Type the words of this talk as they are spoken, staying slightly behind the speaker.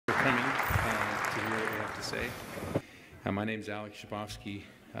say. My name is Alex Schabowski.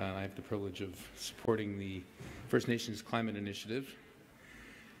 I have the privilege of supporting the First Nations Climate Initiative.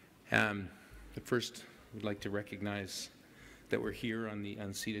 But first, we'd like to recognize that we're here on the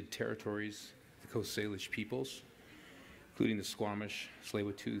unceded territories of the Coast Salish peoples, including the Squamish,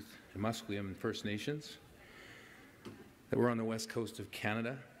 Tsleil-Waututh, and Musqueam First Nations, that we're on the west coast of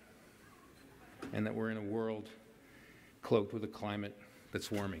Canada, and that we're in a world cloaked with a climate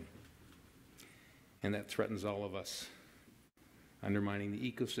that's warming, and that threatens all of us, undermining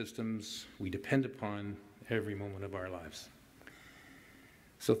the ecosystems we depend upon every moment of our lives.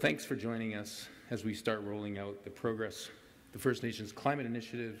 So thanks for joining us as we start rolling out the progress the First Nations Climate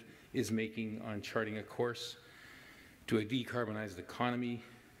Initiative is making on charting a course to a decarbonized economy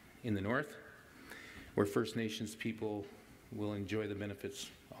in the north, where First Nations people will enjoy the benefits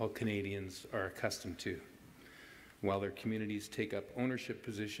all Canadians are accustomed to, while their communities take up ownership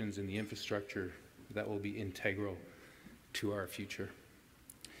positions in the infrastructure that will be integral to our future.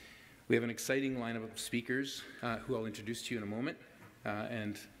 We have an exciting lineup of speakers who I'll introduce to you in a moment,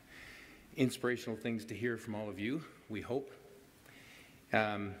 and inspirational things to hear from all of you, we hope.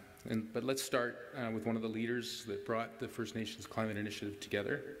 But let's start with one of the leaders that brought the First Nations Climate Initiative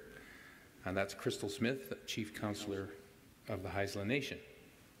together, and that's Crystal Smith, Chief Councillor of the Haisla Nation.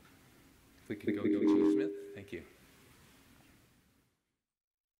 If we could go to Chief Smith, thank you.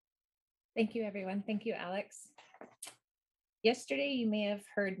 Thank you, everyone. Thank you, Alex. Yesterday, you may have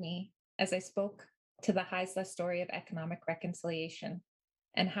heard me as I spoke to the Haisla story of economic reconciliation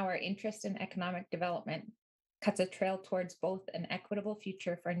and how our interest in economic development cuts a trail towards both an equitable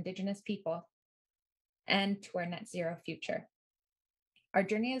future for Indigenous people and to our net zero future. Our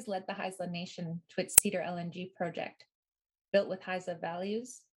journey has led the Haisla Nation to its Cedar LNG project, built with Haisla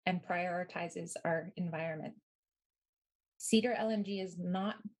values and prioritizes our environment. Cedar LNG is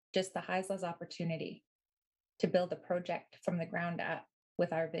not just the Haisla's opportunity to build a project from the ground up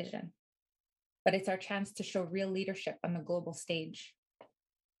with our vision, but it's our chance to show real leadership on the global stage.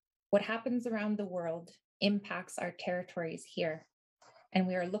 What happens around the world impacts our territories here, and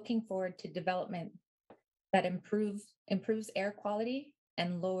we are looking forward to development that improves air quality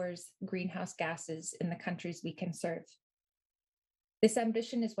and lowers greenhouse gases in the countries we can serve. This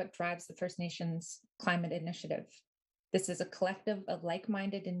ambition is what drives the First Nations Climate Initiative. This is a collective of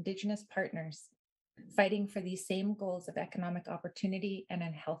like-minded Indigenous partners fighting for these same goals of economic opportunity and a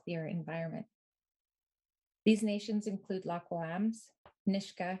healthier environment. These nations include Lakwams,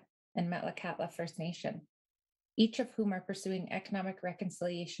 Nisga'a, and Metlakatla First Nation, each of whom are pursuing economic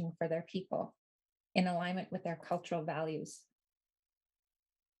reconciliation for their people in alignment with their cultural values.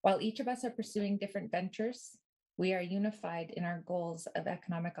 While each of us are pursuing different ventures, we are unified in our goals of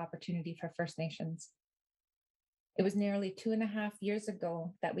economic opportunity for First Nations. It was nearly 2.5 years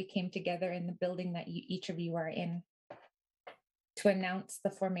ago that we came together in the building that each of you are in to announce the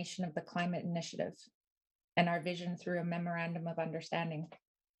formation of the Climate Initiative and our vision through a memorandum of understanding.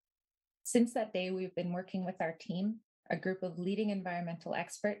 Since that day, we've been working with our team, a group of leading environmental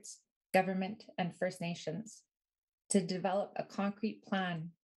experts, government, and First Nations, to develop a concrete plan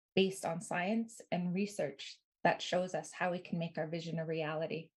based on science and research that shows us how we can make our vision a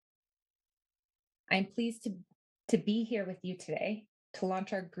reality. I'm pleased to be here with you today to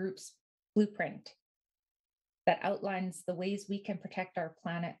launch our group's blueprint that outlines the ways we can protect our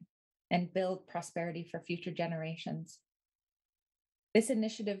planet and build prosperity for future generations. This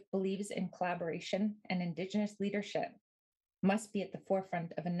initiative believes in collaboration, and Indigenous leadership must be at the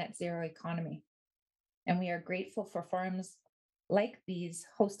forefront of a net zero economy. And we are grateful for forums like these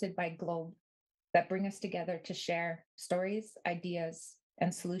hosted by Globe that bring us together to share stories, ideas,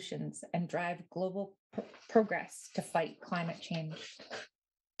 and solutions and drive global progress to fight climate change.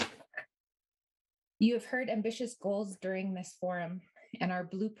 You have heard ambitious goals during this forum, and our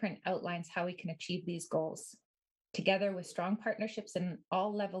blueprint outlines how we can achieve these goals, together with strong partnerships in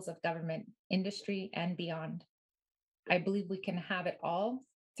all levels of government, industry, and beyond. I believe we can have it all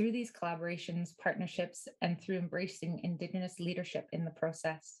through these collaborations, partnerships, and through embracing Indigenous leadership in the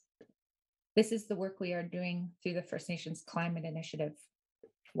process. This is the work we are doing through the First Nations Climate Initiative.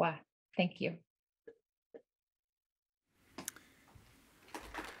 Wow, thank you.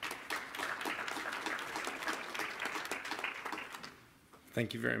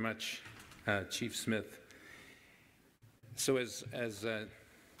 Thank you very much, Chief Smith. So as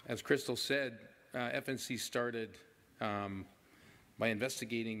Crystal said, FNC started by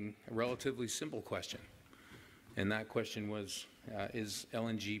investigating a relatively simple question. And that question was, is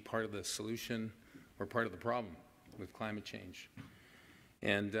LNG part of the solution or part of the problem with climate change?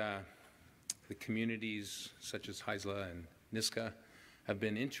 And the communities such as Haisla and Nisga'a have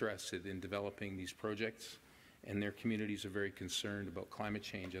been interested in developing these projects, and their communities are very concerned about climate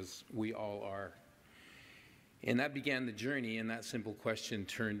change, as we all are. And that began the journey, and that simple question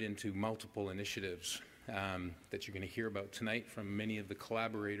turned into multiple initiatives that you're going to hear about tonight from many of the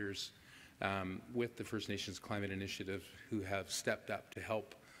collaborators with the First Nations Climate Initiative who have stepped up to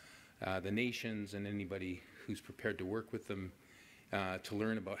help the nations and anybody who's prepared to work with them to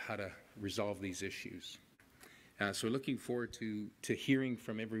learn about how to resolve these issues. So we're looking forward to hearing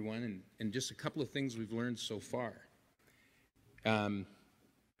from everyone, and just a couple of things we've learned so far.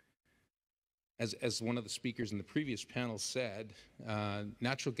 As one of the speakers in the previous panel said,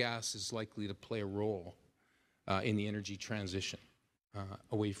 natural gas is likely to play a role in the energy transition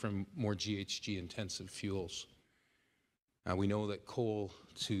away from more GHG-intensive fuels. We know that coal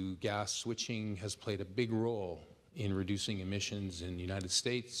to gas switching has played a big role in reducing emissions in the United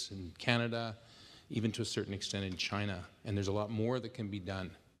States and Canada, even to a certain extent in China, and there's a lot more that can be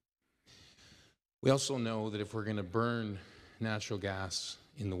done. We also know that if we're going to burn natural gas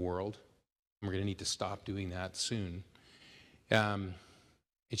in the world, and we're going to need to stop doing that soon,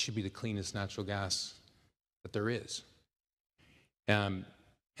 it should be the cleanest natural gas that there is. And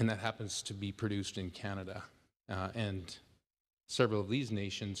that happens to be produced in Canada. And several of these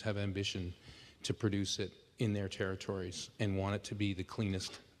nations have ambition to produce it in their territories and want it to be the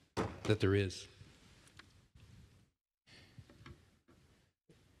cleanest that there is.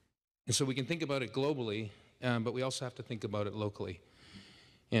 And so we can think about it globally, but we also have to think about it locally.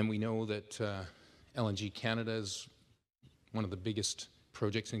 And we know that LNG Canada is one of the biggest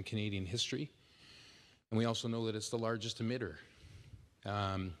projects in Canadian history. And we also know that it's the largest emitter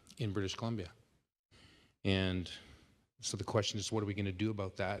in British Columbia. And so the question is, what are we going to do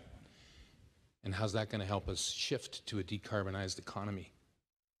about that? And how's that going to help us shift to a decarbonized economy?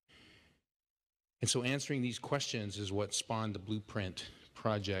 And so answering these questions is what spawned the Blueprint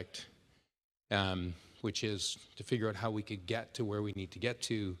project, which is to figure out how we could get to where we need to get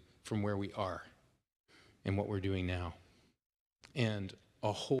to from where we are and what we're doing now. And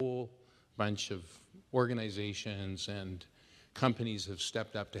a whole bunch of organizations and companies have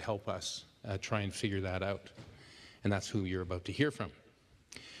stepped up to help us try and figure that out. And that's who you're about to hear from.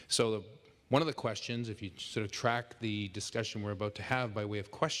 So one of the questions, if you sort of track the discussion we're about to have by way of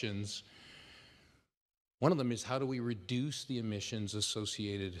questions, one of them is, how do we reduce the emissions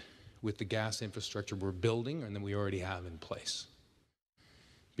associated with the gas infrastructure we're building and that we already have in place?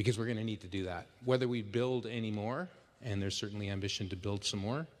 Because we're going to need to do that. Whether we build any more, and there's certainly ambition to build some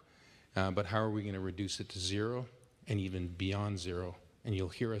more, but how are we going to reduce it to zero and even beyond zero? And you'll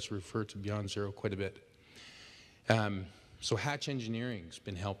hear us refer to beyond zero quite a bit. So Hatch Engineering's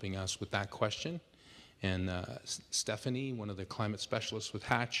been helping us with that question. And Stephanie, one of the climate specialists with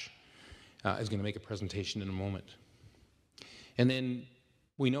Hatch, is going to make a presentation in a moment. And then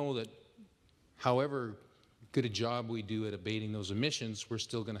we know that however good a job we do at abating those emissions, we're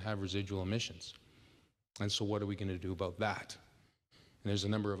still going to have residual emissions. And so what are we going to do about that? And there's a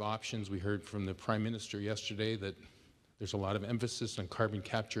number of options. We heard from the Prime Minister yesterday that there's a lot of emphasis on carbon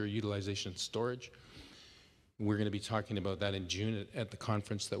capture, utilization, and storage. We're going to be talking about that in June at the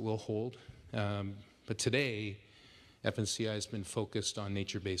conference that we'll hold. But today, FNCI has been focused on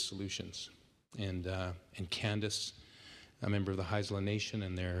nature-based solutions. And Candace, a member of the Haisla Nation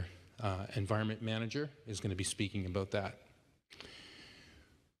and their environment manager, is going to be speaking about that.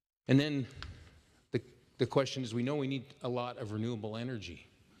 And then the question is, we know we need a lot of renewable energy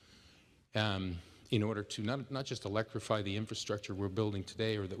in order to not just electrify the infrastructure we're building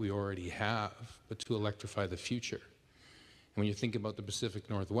today or that we already have, but to electrify the future. And when you think about the Pacific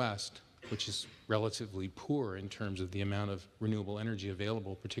Northwest, which is relatively poor in terms of the amount of renewable energy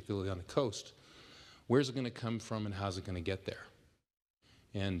available, particularly on the coast, where's it going to come from and how's it going to get there?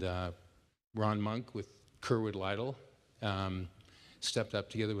 And Ron Monk with Kerwood Lytle stepped up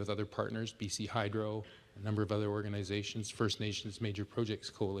together with other partners, BC Hydro, a number of other organizations, First Nations Major Projects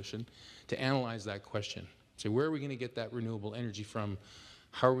Coalition, to analyze that question. So where are we going to get that renewable energy from?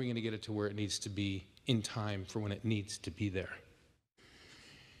 How are we going to get it to where it needs to be in time for when it needs to be there?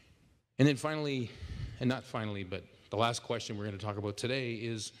 And then finally, and not finally, but the last question we're going to talk about today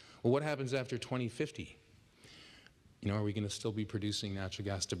is, well, what happens after 2050? You know, are we going to still be producing natural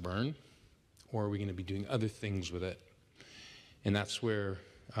gas to burn, or are we going to be doing other things with it? And that's where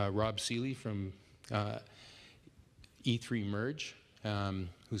Rob Seeley from E3 Merge,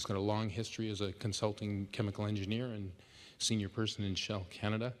 who's got a long history as a consulting chemical engineer and senior person in Shell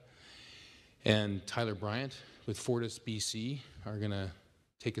Canada, and Tyler Bryant with Fortis BC are going to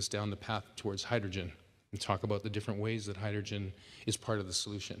take us down the path towards hydrogen and talk about the different ways that hydrogen is part of the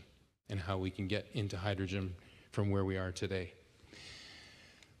solution and how we can get into hydrogen from where we are today.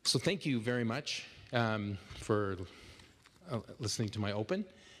 So thank you very much for listening to my open.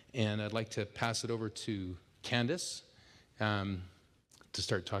 And I'd like to pass it over to Candace to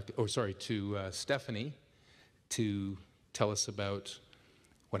start talking, to Stephanie to tell us about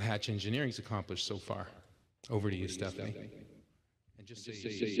what Hatch Engineering's accomplished so far. Over to you, Stephanie. And just say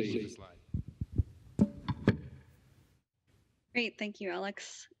the slide. Great, thank you,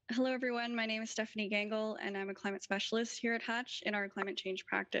 Alex. Hello, everyone. My name is Stephanie Gangle, and I'm a climate specialist here at Hatch in our climate change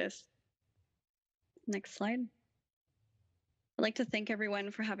practice. Next slide. I'd like to thank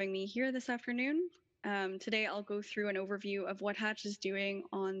everyone for having me here this afternoon. Today, I'll go through an overview of what Hatch is doing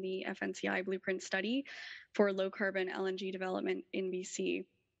on the FNCI Blueprint study for low carbon LNG development in BC.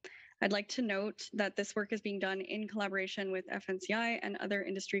 I'd like to note that this work is being done in collaboration with FNCI and other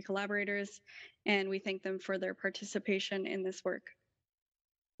industry collaborators, and we thank them for their participation in this work.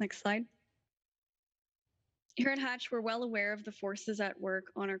 Next slide. Here at Hatch, we're well aware of the forces at work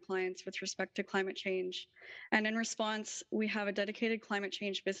on our clients with respect to climate change. And in response, we have a dedicated climate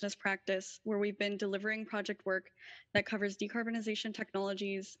change business practice where we've been delivering project work that covers decarbonization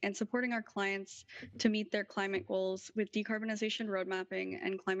technologies and supporting our clients to meet their climate goals with decarbonization road mapping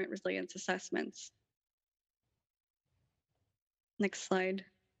and climate resilience assessments. Next slide.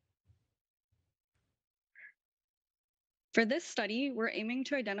 For this study, we're aiming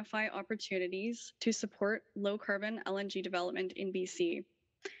to identify opportunities to support low carbon LNG development in BC,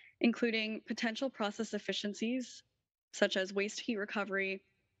 including potential process efficiencies, such as waste heat recovery,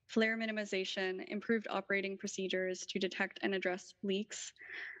 flare minimization, improved operating procedures to detect and address leaks,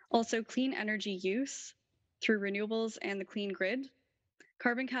 also clean energy use through renewables and the clean grid,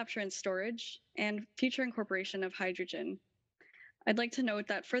 carbon capture and storage, and future incorporation of hydrogen. I'd like to note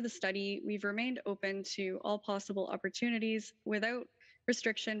that for the study, we've remained open to all possible opportunities without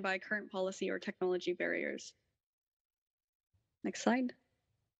restriction by current policy or technology barriers. Next slide.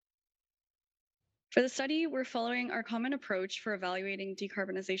 For the study, we're following our common approach for evaluating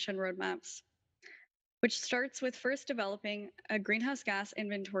decarbonization roadmaps, which starts with first developing a greenhouse gas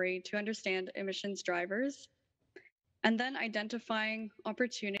inventory to understand emissions drivers, and then identifying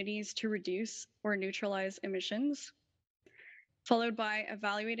opportunities to reduce or neutralize emissions, followed by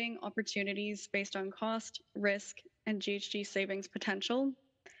evaluating opportunities based on cost, risk, and GHG savings potential,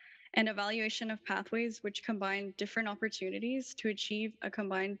 and evaluation of pathways which combine different opportunities to achieve a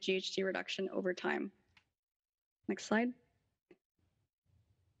combined GHG reduction over time. Next slide.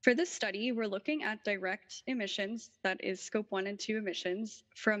 For this study, we're looking at direct emissions, that is scope 1 and 2 emissions,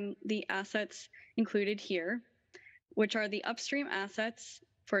 from the assets included here, which are the upstream assets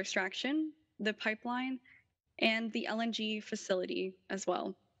for extraction, the pipeline, and the LNG facility as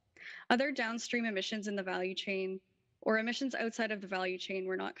well. Other downstream emissions in the value chain or emissions outside of the value chain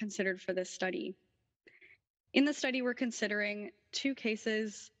were not considered for this study. In the study, we're considering 2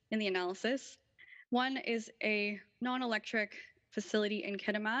 cases in the analysis. One is a non-electric facility in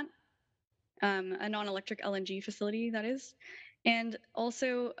Kitimat, a non-electric LNG facility, that is, and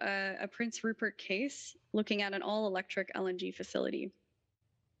also a Prince Rupert case looking at an all-electric LNG facility.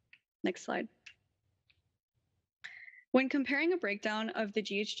 Next slide. When comparing a breakdown of the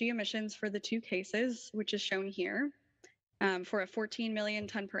GHG emissions for the 2 cases, which is shown here, for a 14 million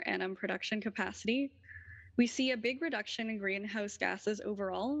ton per annum production capacity, we see a big reduction in greenhouse gases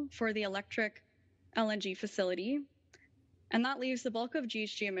overall for the electric LNG facility, and that leaves the bulk of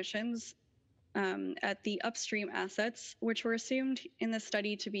GHG emissions at the upstream assets, which were assumed in the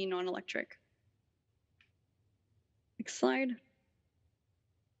study to be non-electric. Next slide.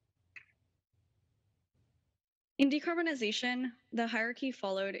 In decarbonization, the hierarchy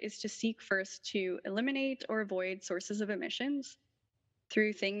followed is to seek first to eliminate or avoid sources of emissions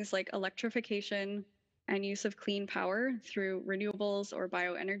through things like electrification and use of clean power through renewables or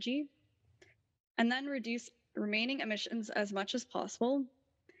bioenergy, and then reduce remaining emissions as much as possible.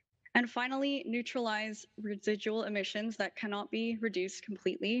 And finally, neutralize residual emissions that cannot be reduced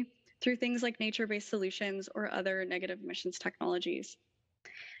completely through things like nature-based solutions or other negative emissions technologies.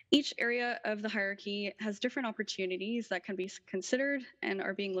 Each area of the hierarchy has different opportunities that can be considered and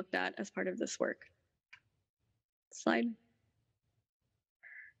are being looked at as part of this work. Slide.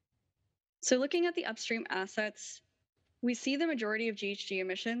 So looking at the upstream assets, we see the majority of GHG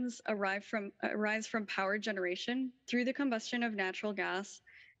emissions arise from power generation through the combustion of natural gas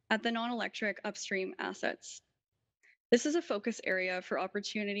at the non-electric upstream assets. This is a focus area for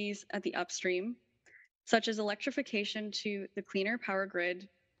opportunities at the upstream, such as electrification to the cleaner power grid,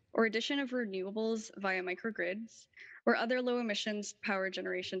 or addition of renewables via microgrids, or other low emissions power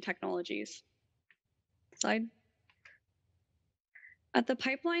generation technologies. Slide. At the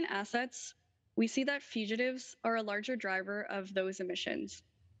pipeline assets, we see that fugitives are a larger driver of those emissions.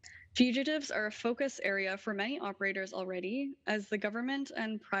 Fugitives are a focus area for many operators already, as the government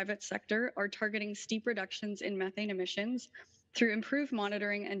and private sector are targeting steep reductions in methane emissions through improved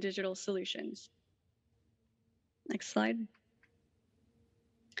monitoring and digital solutions. Next slide.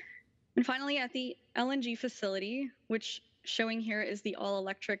 And finally, at the LNG facility, which showing here is the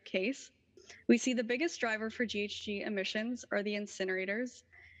all-electric case, we see the biggest driver for GHG emissions are the incinerators,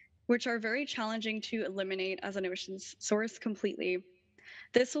 which are very challenging to eliminate as an emissions source completely.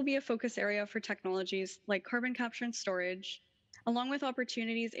 This will be a focus area for technologies like carbon capture and storage, along with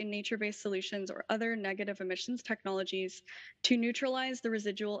opportunities in nature-based solutions or other negative emissions technologies to neutralize the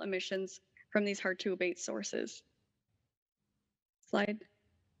residual emissions from these hard-to-abate sources. Slide.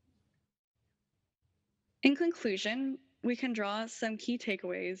 In conclusion, we can draw some key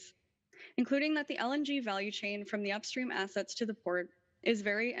takeaways, including that the LNG value chain from the upstream assets to the port is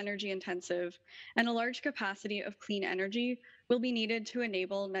very energy intensive, and a large capacity of clean energy will be needed to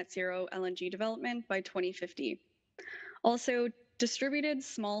enable net zero LNG development by 2050. Also, distributed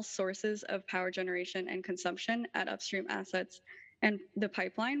small sources of power generation and consumption at upstream assets and the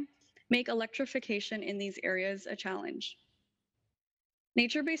pipeline make electrification in these areas a challenge.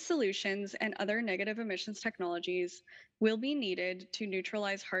 Nature-based solutions and other negative emissions technologies will be needed to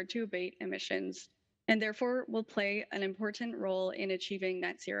neutralize hard-to-abate emissions, and therefore will play an important role in achieving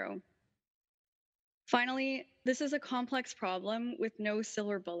net zero. Finally, this is a complex problem with no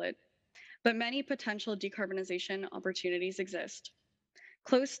silver bullet, but many potential decarbonization opportunities exist.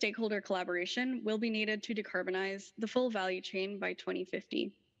 Close stakeholder collaboration will be needed to decarbonize the full value chain by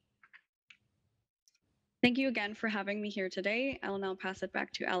 2050. Thank you again for having me here today. I will now pass it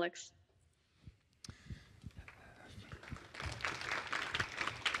back to Alex.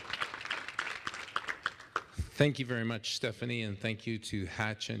 Thank you very much, Stephanie, and thank you to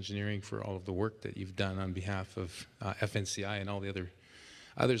Hatch Engineering for all of the work that you've done on behalf of FNCI and all the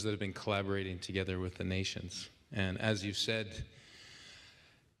others that have been collaborating together with the nations. And as you said,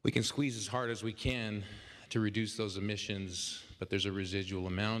 we can squeeze as hard as we can to reduce those emissions, but there's a residual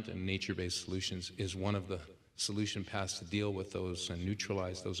amount, and nature-based solutions is one of the solution paths to deal with those and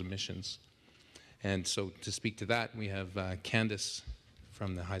neutralize those emissions. And so to speak to that, we have Candace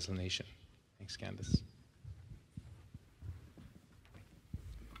from the Haisla Nation. Thanks, Candace.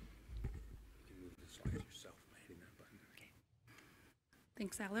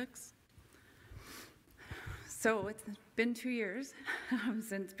 Thanks, Alex. So it's been 2 years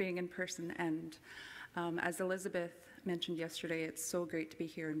since being in person, and as Elizabeth mentioned yesterday, it's so great to be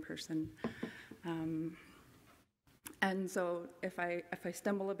here in person. And so if I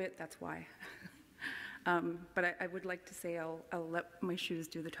stumble a bit, that's why. But I would like to say I'll let my shoes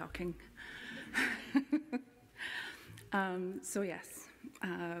do the talking. So yes,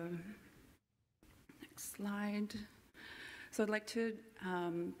 next slide. So I'd like to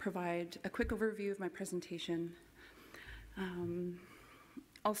provide a quick overview of my presentation.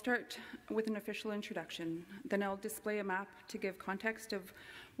 I'll start with an official introduction, then I'll display a map to give context of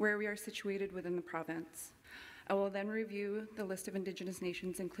where we are situated within the province. I will then review the list of Indigenous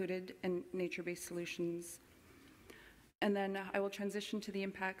nations included in nature-based solutions, and then I will transition to the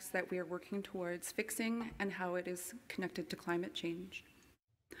impacts that we are working towards fixing and how it is connected to climate change.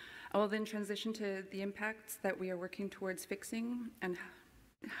 I will then transition to the impacts that we are working towards fixing and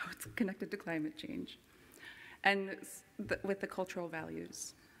how it's connected to climate change, and with the cultural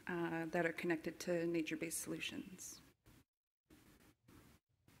values that are connected to nature-based solutions.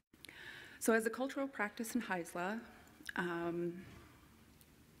 So as a cultural practice in Haisla,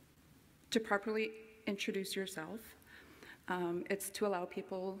 to properly introduce yourself, it's to allow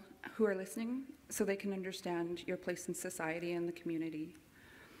people who are listening so they can understand your place in society and the community.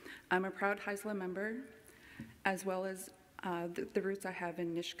 I'm a proud Haisla member, as well as the roots I have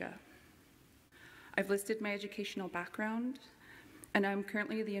in Nisga'a. I've listed my educational background, and I'm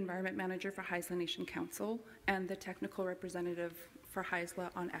currently the Environment Manager for Haisla Nation Council and the Technical Representative for Haisla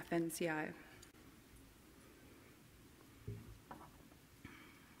on FNCI.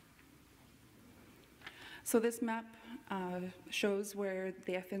 So this map shows where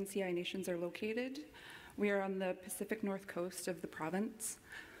the FNCI nations are located. We are on the Pacific North Coast of the province.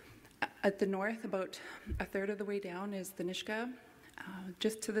 At the north, about a third of the way down, is the Nisga'a.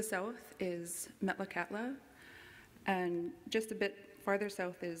 Just to the south is Metlakatla, and just a bit farther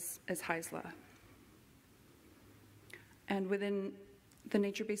south is Haisla. And within the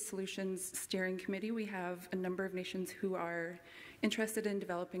Nature-Based Solutions Steering Committee, we have a number of nations who are interested in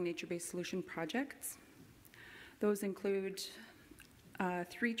developing nature-based solution projects. Those include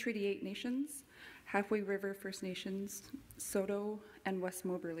 3 Treaty 8 nations, Halfway River First Nations, Soto, and West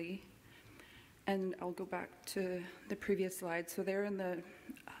Moberly. And I'll go back to the previous slide. So they're in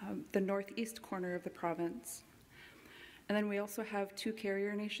the northeast corner of the province. And then we also have two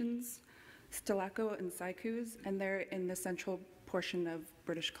carrier nations, Stelako and Saikus, and they're in the central portion of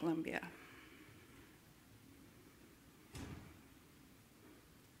British Columbia.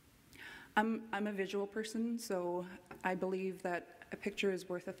 I'm a visual person, so I believe that a picture is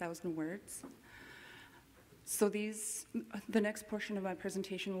worth 1,000 words. So the next portion of my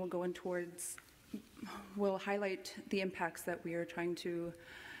presentation will highlight the impacts that we are trying to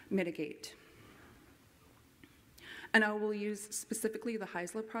mitigate. And I will use specifically the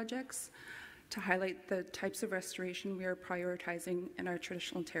Haisla projects to highlight the types of restoration we are prioritizing in our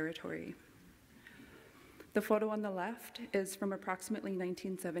traditional territory. The photo on the left is from approximately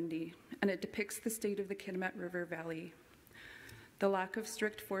 1970, and it depicts the state of the Kitimat River Valley. The lack of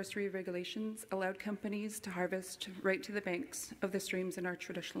strict forestry regulations allowed companies to harvest right to the banks of the streams in our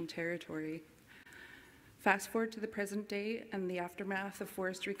traditional territory. Fast forward to the present day and the aftermath of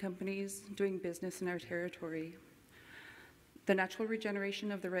forestry companies doing business in our territory. The natural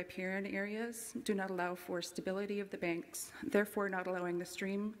regeneration of the riparian areas do not allow for stability of the banks, therefore not allowing the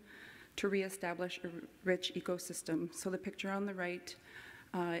stream to reestablish a rich ecosystem. So the picture on the right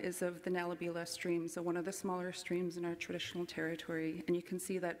is of the Nalabila stream, so one of the smaller streams in our traditional territory. And you can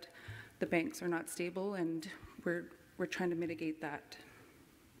see that the banks are not stable, and we're trying to mitigate that.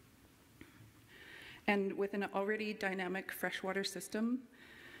 And with an already dynamic freshwater system,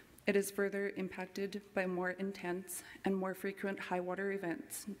 it is further impacted by more intense and more frequent high water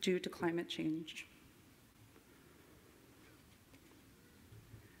events due to climate change.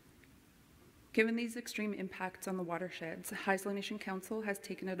 Given these extreme impacts on the watersheds, Haisla Nation Council has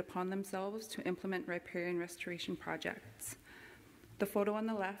taken it upon themselves to implement riparian restoration projects. The photo on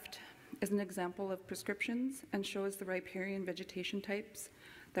the left is an example of prescriptions and shows the riparian vegetation types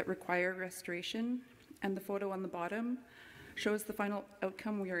that require restoration, and the photo on the bottom shows the final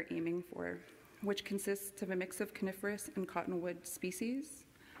outcome we are aiming for, which consists of a mix of coniferous and cottonwood species.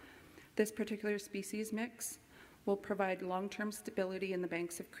 This particular species mix will provide long-term stability in the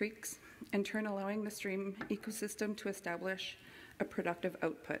banks of creeks, in turn allowing the stream ecosystem to establish a productive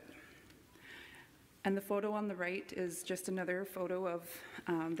output. And the photo on the right is just another photo of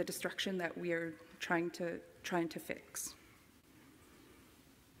the destruction that we are trying to fix.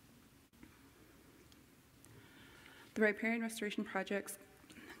 The riparian restoration projects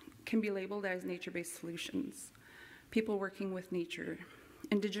can be labeled as nature-based solutions, people working with nature,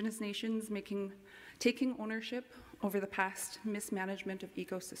 Indigenous nations taking ownership over the past mismanagement of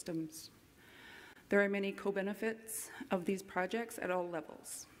ecosystems. There are many co-benefits of these projects at all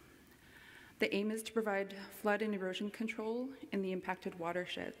levels. The aim is to provide flood and erosion control in the impacted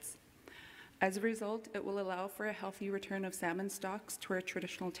watersheds. As a result, it will allow for a healthy return of salmon stocks to our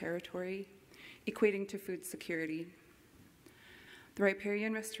traditional territory, equating to food security. The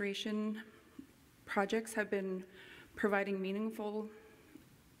riparian restoration projects have been providing meaningful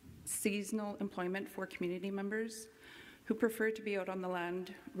seasonal employment for community members who prefer to be out on the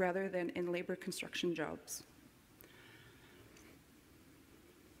land rather than in labor construction jobs.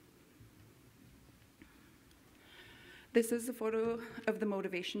 This is a photo of the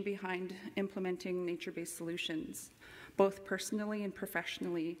motivation behind implementing nature-based solutions, both personally and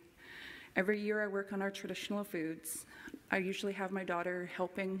professionally. Every year I work on our traditional foods. I usually have my daughter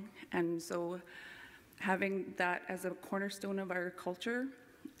helping, and so having that as a cornerstone of our culture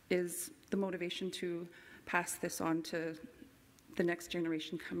is the motivation to pass this on to the next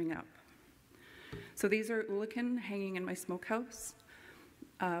generation coming up. So these are ulican hanging in my smokehouse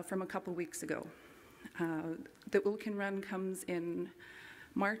from a couple weeks ago. The ulican run comes in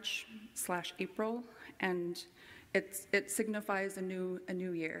March/April, and it signifies a new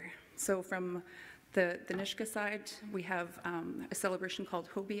year. So from the Nisga'a side, we have a celebration called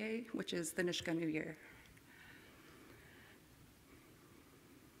Hobie, which is the Nisga'a New Year.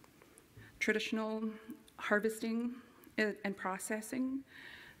 Traditional harvesting and processing,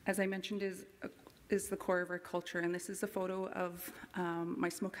 as I mentioned, is the core of our culture, and this is a photo of my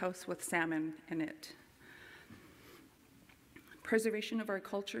smokehouse with salmon in it. Preservation of our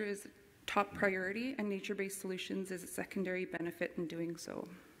culture is top priority, and nature-based solutions is a secondary benefit in doing so.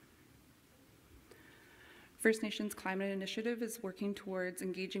 First Nations Climate Initiative is working towards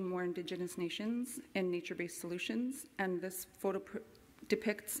engaging more Indigenous nations in nature-based solutions, and this photo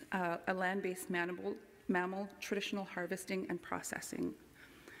depicts a land-based mammal traditional harvesting and processing.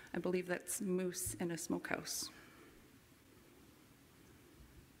 I believe that's moose in a smokehouse.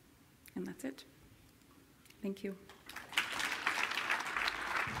 And that's it. Thank you.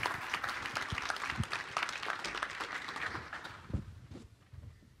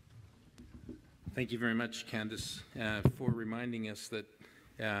 Thank you very much, Candace, for reminding us that,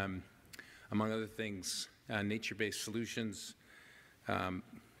 among other things, nature-based solutions aren't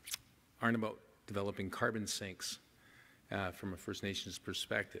about developing carbon sinks from a First Nations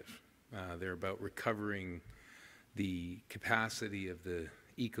perspective. They're about recovering the capacity of the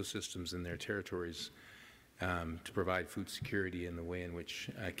ecosystems in their territories to provide food security in the way in which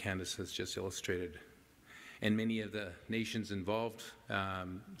Candace has just illustrated. And many of the nations involved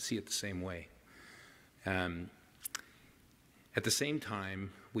see it the same way. At the same time,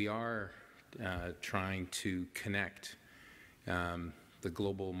 we are trying to connect the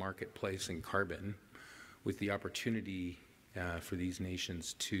global marketplace in carbon with the opportunity for these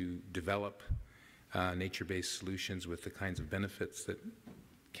nations to develop nature-based solutions with the kinds of benefits that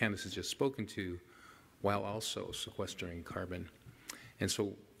Candace has just spoken to, while also sequestering carbon. And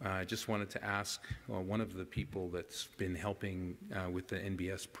so I just wanted to ask one of the people that's been helping with the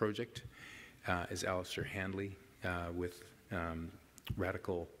NBS project is Alistair Handley with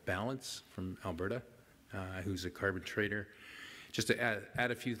Radical Balance from Alberta, who's a carbon trader. Just to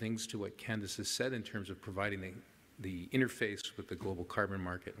add a few things to what Candace has said in terms of providing the interface with the global carbon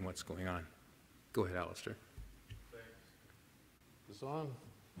market and what's going on. Go ahead, Alistair. Thanks. Is this on?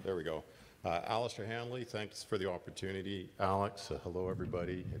 There we go. Alistair Handley, thanks for the opportunity. Alex, hello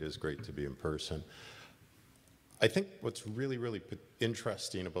everybody. It is great to be in person. I think what's really, really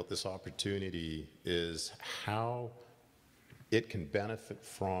interesting about this opportunity is how it can benefit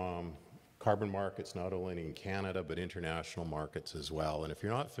from carbon markets, not only in Canada, but international markets as well. And if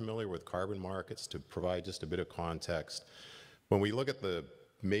you're not familiar with carbon markets, to provide just a bit of context, when we look at the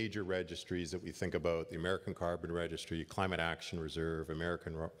major registries that we think about, the American Carbon Registry, Climate Action Reserve,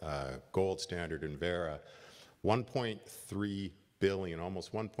 American Gold Standard, and Verra, 1.3 billion,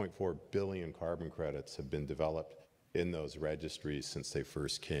 almost 1.4 billion carbon credits have been developed in those registries since they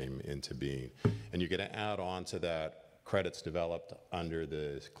first came into being. And you're going to add on to that credits developed under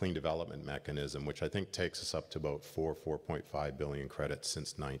the Clean Development Mechanism, which I think takes us up to about 4.5 billion credits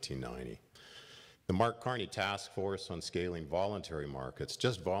since 1990. The Mark Carney Task Force on Scaling Voluntary Markets,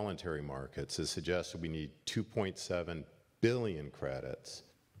 just voluntary markets, has suggested we need 2.7 billion credits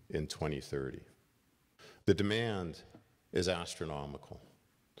in 2030. The demand is astronomical.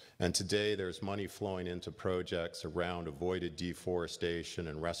 And today there's money flowing into projects around avoided deforestation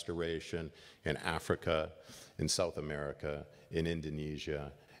and restoration in Africa, in South America, in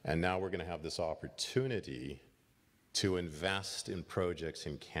Indonesia. And now we're going to have this opportunity to invest in projects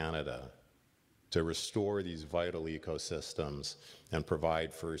in Canada to restore these vital ecosystems and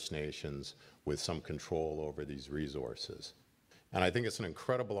provide First Nations with some control over these resources. And I think it's an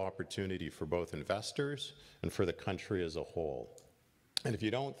incredible opportunity for both investors and for the country as a whole. And if you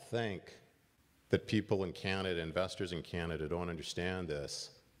don't think that people in Canada, investors in Canada, don't understand this,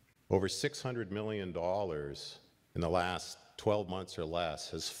 over $600 million in the last 12 months or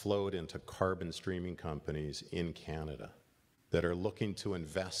less has flowed into carbon streaming companies in Canada that are looking to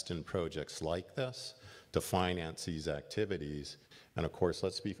invest in projects like this to finance these activities. And of course,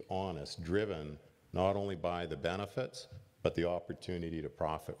 let's be honest, driven not only by the benefits, but the opportunity to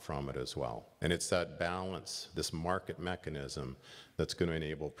profit from it as well. And it's that balance, this market mechanism, that's going to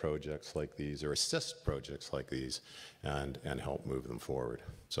enable projects like these, or assist projects like these, and help move them forward.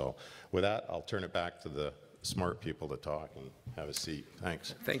 So with that, I'll turn it back to the smart people to talk and have a seat.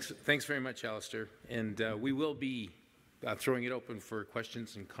 Thanks. Thanks very much, Alistair. And we will be throwing it open for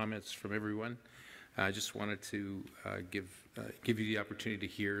questions and comments from everyone. I just wanted to give you the opportunity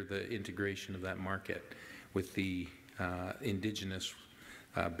to hear the integration of that market with the Indigenous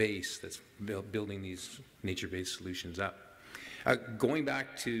base that's building these nature-based solutions up. Going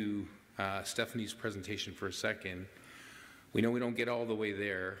back to Stephanie's presentation for a second, we know we don't get all the way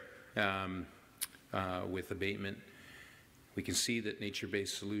there with abatement. We can see that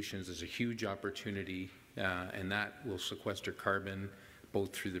nature-based solutions is a huge opportunity, and that will sequester carbon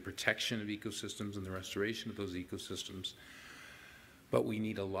both through the protection of ecosystems and the restoration of those ecosystems. But we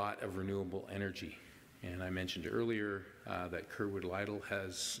need a lot of renewable energy. And I mentioned earlier that Kerwood Lytle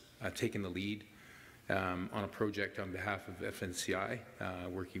has taken the lead on a project on behalf of FNCI,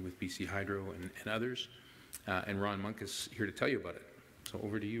 working with BC Hydro and others. And Ron Monk is here to tell you about it. So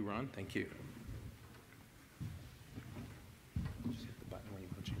over to you, Ron. Thank you. Just hit the button when you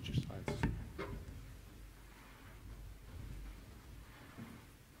want to change your slides.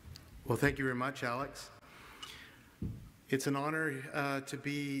 Well, thank you very much, Alex. It's an honor to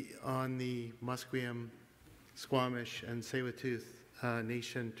be on the Musqueam, Squamish, and Tsleil-Waututh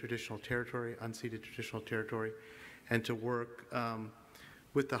Nation traditional territory, unceded traditional territory, and to work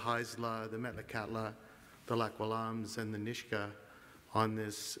with the Haisla, the Metlakatla, the Lakwalams, and the Nishka on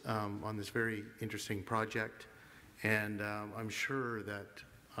this very interesting project, and I'm sure that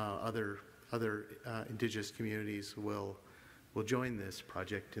other Indigenous communities will join this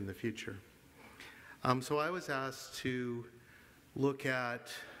project in the future. So I was asked to look at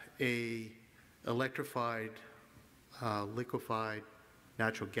a electrified, liquefied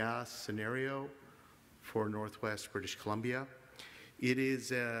natural gas scenario for Northwest British Columbia. It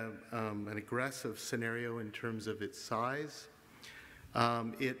is an aggressive scenario in terms of its size.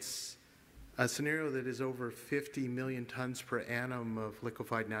 It's a scenario that is over 50 million tons per annum of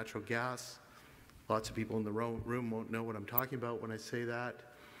liquefied natural gas. Lots of people in the room won't know what I'm talking about when I say that.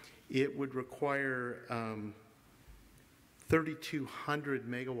 It would require 3,200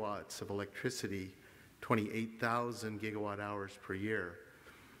 megawatts of electricity, 28,000 gigawatt hours per year.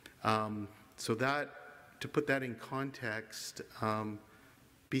 So that, to put that in context,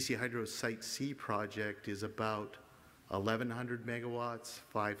 BC Hydro's Site C project is about 1,100 megawatts,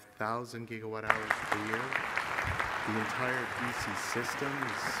 5,000 gigawatt hours per year. The entire BC system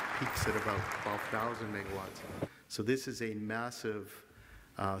peaks at about 12,000 megawatts. So this is a massive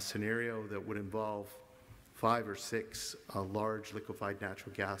scenario that would involve 5 or 6 large liquefied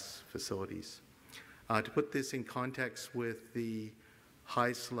natural gas facilities. To put this in context with the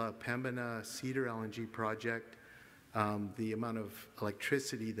Haisla Pembina Cedar LNG project, the amount of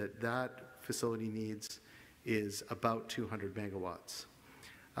electricity that facility needs is about 200 megawatts.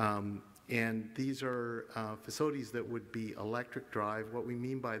 And these are facilities that would be electric drive. What we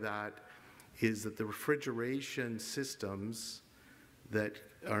mean by that is that the refrigeration systems that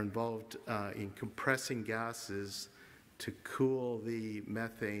are involved in compressing gases to cool the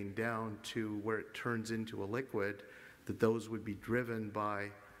methane down to where it turns into a liquid, that those would be driven by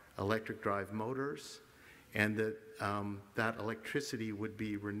electric drive motors, and that that electricity would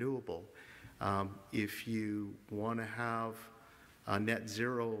be renewable. If you want to have a net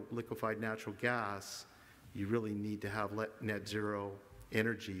zero liquefied natural gas, you really need to have net zero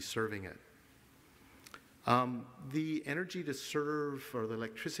energy serving it. The energy to serve, or the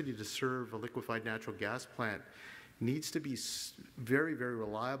electricity to serve a liquefied natural gas plant needs to be very, very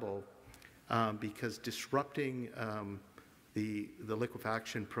reliable, because disrupting the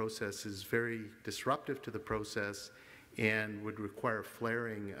liquefaction process is very disruptive to the process and would require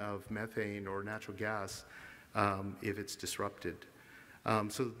flaring of methane or natural gas if it's disrupted.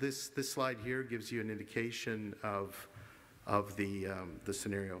 So this slide here gives you an indication of the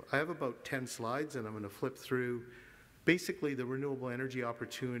scenario. I have about 10 slides, and I'm going to flip through basically the renewable energy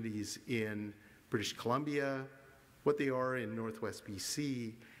opportunities in British Columbia, what they are in Northwest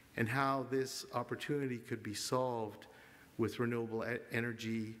BC, and how this opportunity could be solved with renewable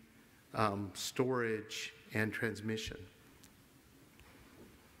energy, storage, and transmission.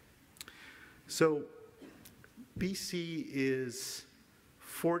 So BC is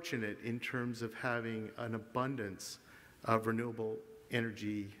fortunate in terms of having an abundance of renewable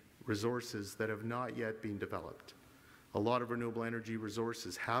energy resources that have not yet been developed. A lot of renewable energy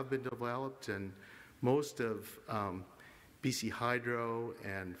resources have been developed, and most of BC Hydro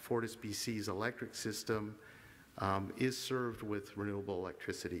and FortisBC's electric system is served with renewable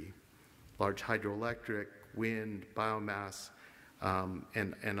electricity, large hydroelectric, wind, biomass,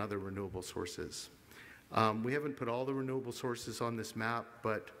 and other renewable sources. We haven't put all the renewable sources on this map,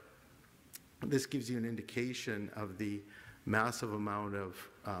 but this gives you an indication of the massive amount of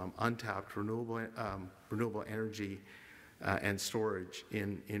untapped renewable energy and storage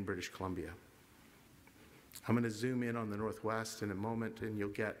in British Columbia. I'm going to zoom in on the Northwest in a moment, and you'll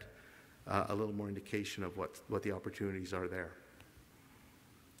get a little more indication of what the opportunities are there.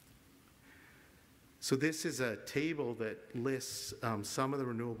 So this is a table that lists some of the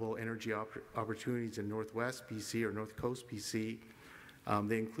renewable energy opportunities in Northwest BC or North Coast BC.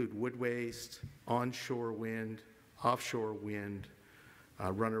 They include wood waste, onshore wind, offshore wind,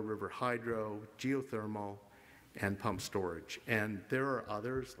 Runner River Hydro, geothermal, and pump storage. And there are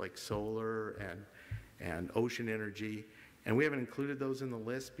others like solar and ocean energy. And we haven't included those in the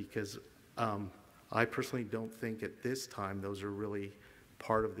list because I personally don't think at this time those are really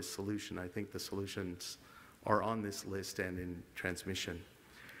part of the solution. I think the solutions are on this list and in transmission.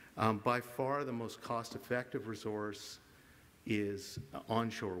 By far the most cost-effective resource is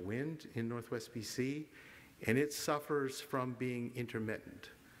onshore wind in Northwest BC, and it suffers from being intermittent.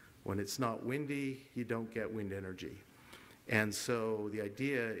 When it's not windy, you don't get wind energy. And so the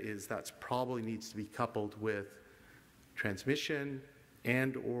idea is that probably needs to be coupled with transmission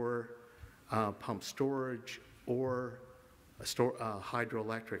and or pump storage or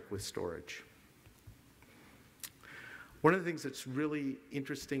hydroelectric with storage. One of the things that's really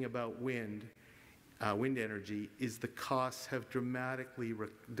interesting about wind wind energy is the costs have dramatically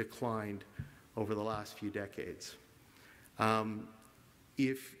declined over the last few decades.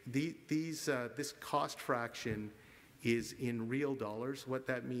 If this cost fraction is in real dollars, what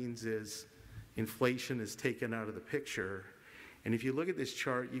that means is inflation is taken out of the picture. And if you look at this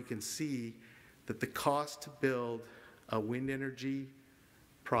chart, you can see that the cost to build a wind energy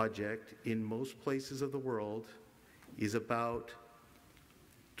project in most places of the world is about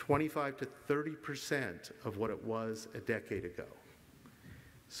 25 to 30% of what it was a decade ago.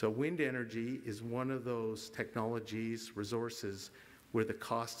 So wind energy is one of those technologies, resources, where the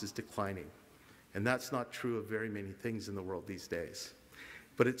cost is declining. And that's not true of very many things in the world these days.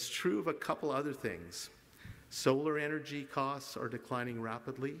 But it's true of a couple other things. Solar energy costs are declining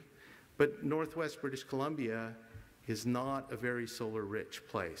rapidly, but Northwest British Columbia is not a very solar-rich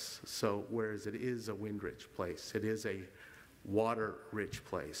place. So whereas it is a wind-rich place, it is a water-rich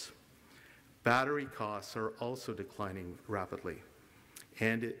place. Battery costs are also declining rapidly,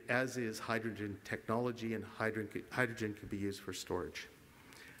 and as is hydrogen technology, and hydrogen can be used for storage.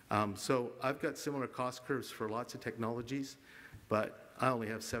 So I've got similar cost curves for lots of technologies, but I only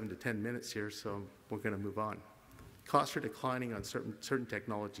have 7 to 10 minutes here, so we're going to move on. Costs are declining on certain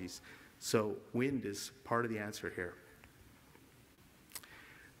technologies, so wind is part of the answer here.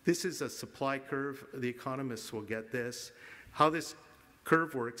 This is a supply curve. The economists will get this. How this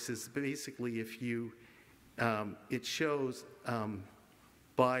curve works is basically if you, it shows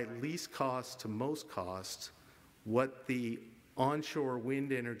by least cost to most cost what the onshore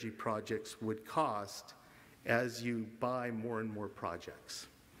wind energy projects would cost as you buy more and more projects.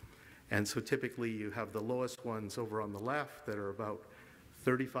 And so typically you have the lowest ones over on the left that are about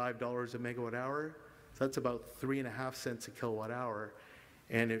 $35 a megawatt hour. So that's about 3.5 cents a kilowatt hour.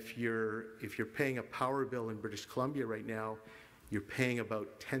 And if you're paying a power bill in British Columbia right now, you're paying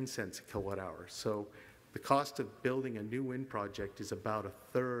about 10 cents a kilowatt hour. So the cost of building a new wind project is about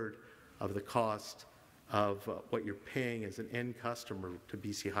 1/3 of the cost of what you're paying as an end customer to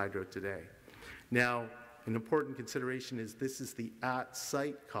BC Hydro today. Now, an important consideration is this is the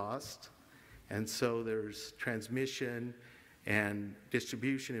at-site cost, and so there's transmission and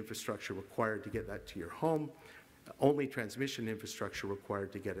distribution infrastructure required to get that to your home, only transmission infrastructure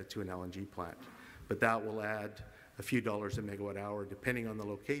required to get it to an LNG plant. But that will add a few dollars a megawatt hour, depending on the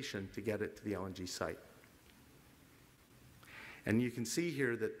location, to get it to the LNG site. And you can see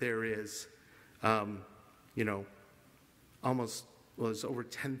here that there is, there's over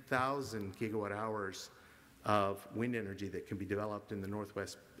 10,000 gigawatt hours of wind energy that can be developed in the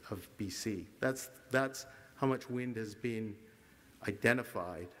northwest of BC. That's how much wind has been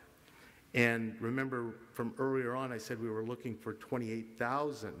identified. And remember from earlier on, I said we were looking for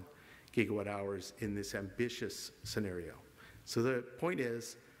 28,000 gigawatt hours in this ambitious scenario. So the point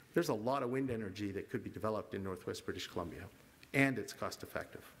is, there's a lot of wind energy that could be developed in Northwest British Columbia, and it's cost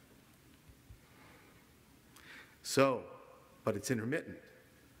effective. So, but it's intermittent.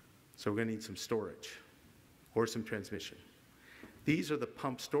 So we're going to need some storage or some transmission. These are the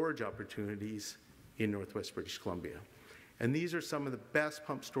pump storage opportunities in Northwest British Columbia. And these are some of the best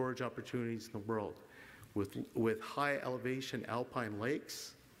pump storage opportunities in the world with high elevation alpine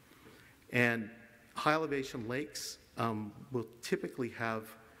lakes. And high elevation lakes will typically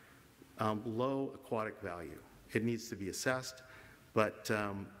have low aquatic value. It needs to be assessed, but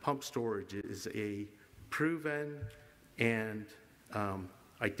pump storage is a proven and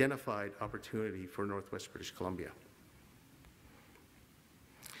identified opportunity for Northwest British Columbia.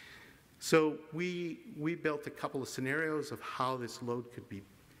 So we built a couple of scenarios of how this load could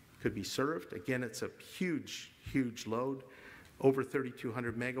be served. Again, it's a huge, huge load, over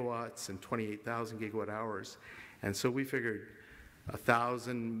 3,200 megawatts and 28,000 gigawatt hours. And so we figured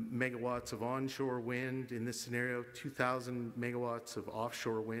 1,000 megawatts of onshore wind in this scenario, 2,000 megawatts of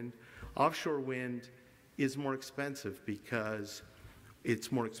offshore wind. Offshore wind is more expensive because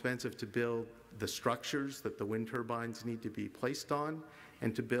it's more expensive to build the structures that the wind turbines need to be placed on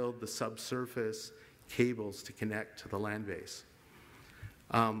and to build the subsurface cables to connect to the land base.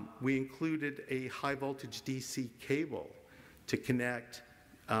 We included a high voltage DC cable to connect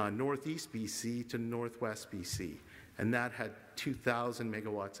northeast BC to northwest BC, and that had 2,000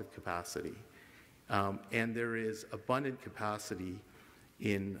 megawatts of capacity. And there is abundant capacity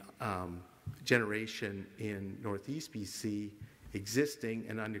in generation in northeast BC existing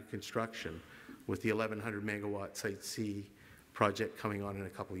and under construction with the 1,100 megawatt Site C project coming on in a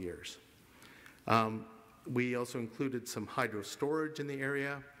couple of years. We also included some hydro storage in the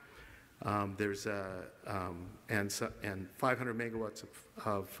area. There's and 500 megawatts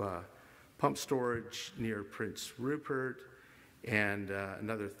of pump storage near Prince Rupert, and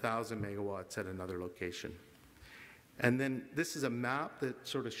another 1,000 megawatts at another location. And then this is a map that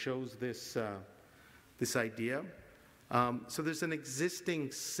sort of shows this, this idea. So there's an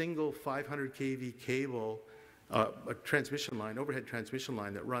existing single 500 kV cable, a transmission line, overhead transmission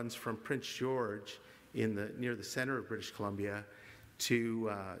line that runs from Prince George near the center of British Columbia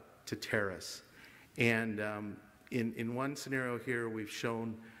to Terrace. And in one scenario here, we've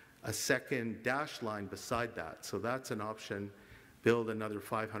shown a second dash line beside that. So that's an option, build another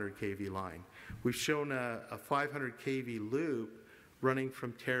 500 kV line. We've shown a 500 kV loop running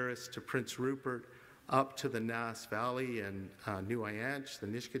from Terrace to Prince Rupert up to the Nass Valley and New Ianche, the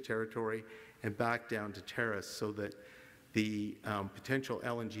Nisga'a territory, and back down to Terrace, so that the potential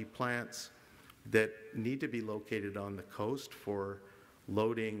LNG plants that need to be located on the coast for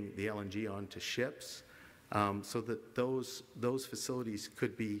loading the LNG onto ships, so that those facilities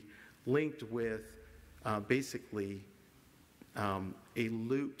could be linked with basically a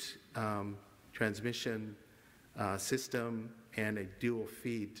looped transmission system and a dual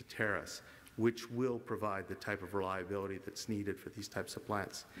feed to Terrace, which will provide the type of reliability that's needed for these types of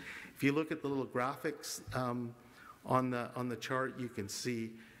plants. If you look at the little graphics on the chart, you can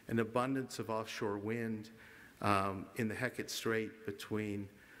see an abundance of offshore wind in the Hecate Strait between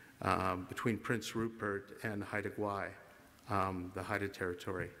Prince Rupert and Haida Gwaii, the Haida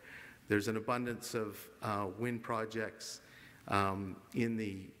territory. There's an abundance of wind projects in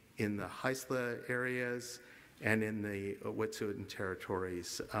the Haisla areas and in the Wet'suwet'en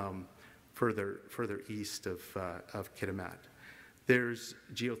territories further east of Kitimat. There's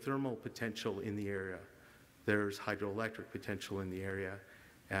geothermal potential in the area. There's hydroelectric potential in the area,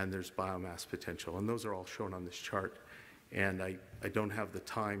 and there's biomass potential. And those are all shown on this chart. And I don't have the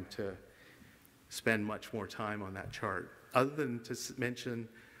time to spend much more time on that chart, other than to mention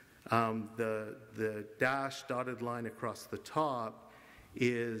the dashed dotted line across the top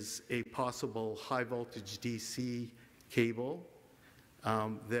is a possible high voltage DC cable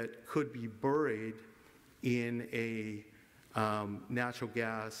that could be buried in a natural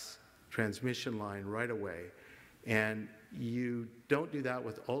gas transmission line right away. And you don't do that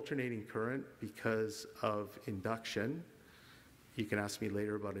with alternating current because of induction. You can ask me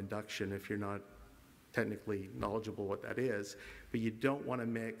later about induction if you're not technically knowledgeable what that is, but you don't want to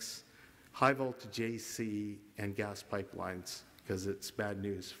mix high voltage AC and gas pipelines because it's bad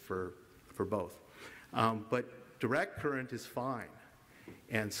news for both. But direct current is fine.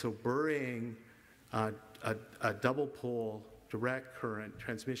 And so burying a double pole direct current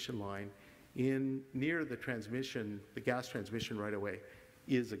transmission line near the gas transmission right away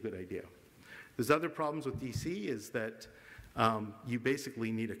is a good idea. There's other problems with DC is that you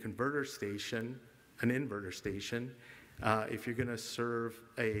basically need a converter station, an inverter station, if you're going to serve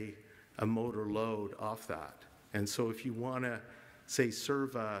a motor load off that. And so if you want to, say,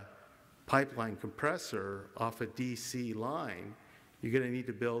 serve a pipeline compressor off a DC line, you're going to need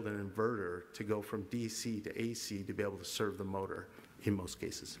to build an inverter to go from DC to AC to be able to serve the motor in most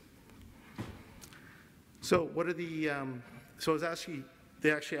cases. So what are the,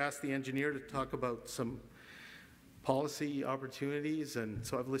 they actually asked the engineer to talk about some policy opportunities, and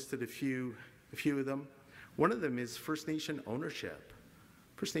so I've listed a few of them. One of them is First Nation ownership.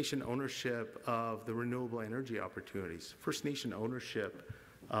 First Nation ownership of the renewable energy opportunities. First Nation ownership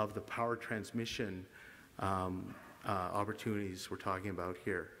of the power transmission opportunities we're talking about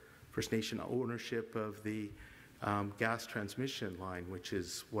here. First Nation ownership of the gas transmission line, which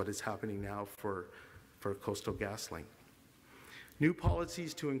is what is happening now for Coastal GasLink. New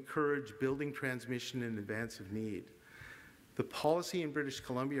policies to encourage building transmission in advance of need. The policy in British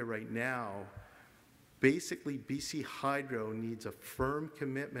Columbia right now, basically BC Hydro needs a firm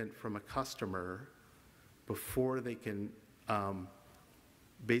commitment from a customer before they can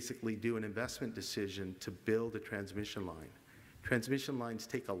basically do an investment decision to build a transmission line. Transmission lines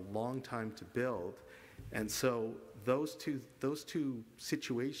take a long time to build, and so those two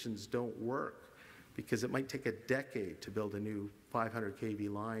situations don't work because it might take a decade to build a new 500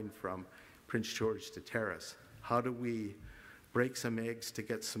 kV line from Prince George to Terrace. How do we break some eggs to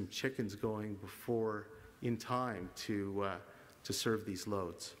get some chickens going before in time to serve these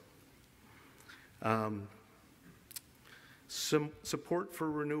loads? Some support for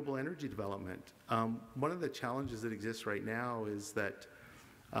renewable energy development. One of the challenges that exists right now is that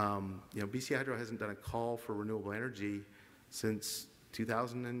BC Hydro hasn't done a call for renewable energy since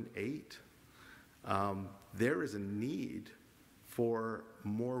 2008. There is a need for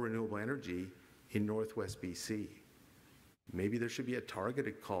more renewable energy in Northwest BC. Maybe there should be a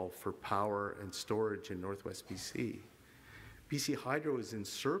targeted call for power and storage in Northwest BC. BC Hydro is in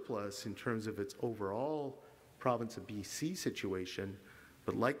surplus in terms of its overall province of BC situation,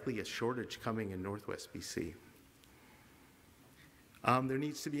 but likely a shortage coming in Northwest BC. There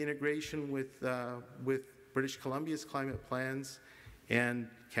needs to be integration with British Columbia's climate plans, and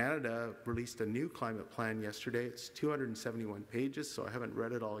Canada released a new climate plan yesterday. It's 271 pages, so I haven't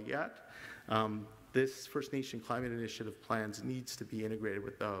read it all yet. This First Nation Climate Initiative plans needs to be integrated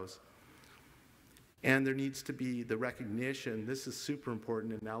with those. And there needs to be the recognition, this is super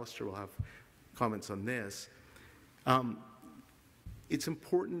important, and Alistair will have comments on this. It's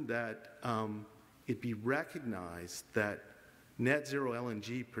important that it be recognized that net zero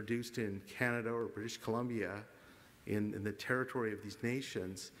LNG produced in Canada or British Columbia in the territory of these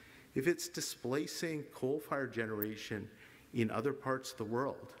nations, if it's displacing coal-fired generation in other parts of the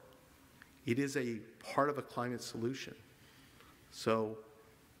world, it is a part of a climate solution. So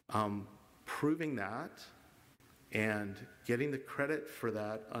proving that and getting the credit for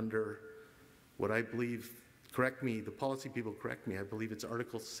that under what I believe, correct me, the policy people correct me, I believe it's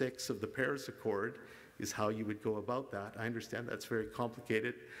Article 6 of the Paris Accord is how you would go about that. I understand that's very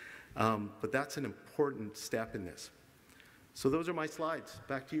complicated, but that's an important step in this. So those are my slides.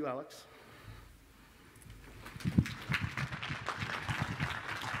 Back to you, Alex.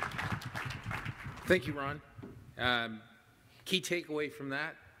 Thank you, Ron. Key takeaway from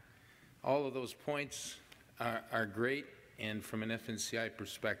that, all of those points are great, and from an FNCI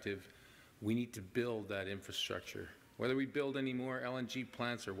perspective, we need to build that infrastructure. Whether we build any more LNG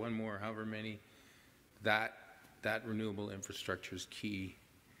plants or one more, however many, that renewable infrastructure is key,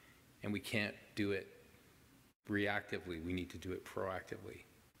 and we can't do it reactively. We need to do it proactively.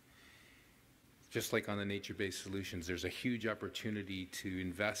 Just like on the nature-based solutions, there's a huge opportunity to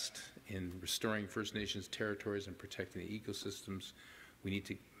invest in restoring First Nations territories and protecting the ecosystems. We need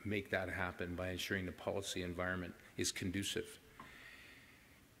to make that happen by ensuring the policy environment is conducive.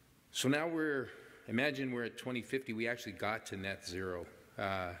 So now imagine we're at 2050, we actually got to net zero,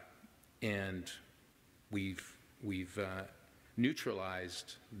 and we've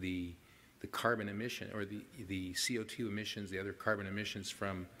neutralized the carbon emission, or the CO2 emissions, the other carbon emissions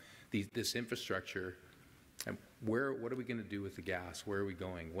from this infrastructure. And what are we going to do with the gas? Where are we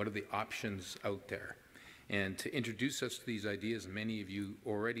going? What are the options out there? And to introduce us to these ideas, many of you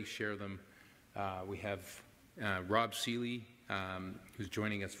already share them. We have Rob Seeley, who's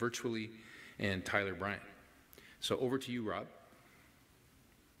joining us virtually, and Tyler Bryant. So over to you, Rob.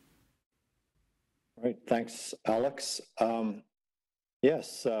 All right, thanks, Alex.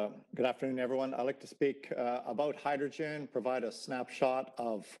 Yes, good afternoon, everyone. I'd like to speak about hydrogen, provide a snapshot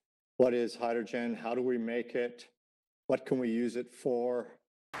of what is hydrogen, how do we make it, what can we use it for,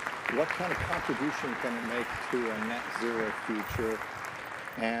 what kind of contribution can it make to a net zero future,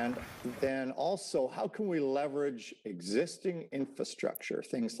 and then also how can we leverage existing infrastructure,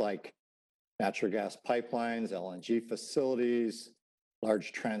 things like natural gas pipelines, LNG facilities,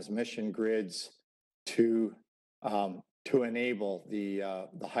 large transmission grids to enable the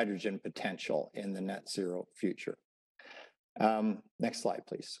hydrogen potential in the net zero future. Next slide,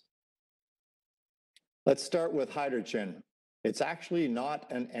 please. Let's start with hydrogen. It's actually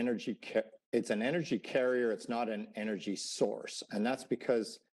not an energy it's an energy carrier, it's not an energy source. And that's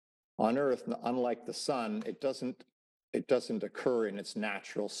because on Earth, unlike the sun, it doesn't occur in its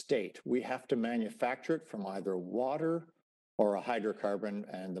natural state. We have to manufacture it from either water or a hydrocarbon,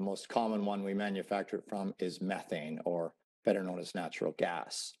 and the most common one we manufacture it from is methane, or better known as natural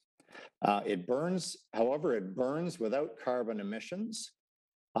gas. It burns without carbon emissions.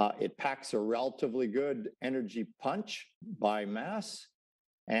 It packs a relatively good energy punch by mass,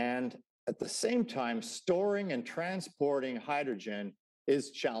 and at the same time, storing and transporting hydrogen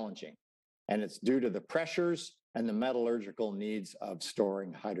is challenging, and it's due to the pressures and the metallurgical needs of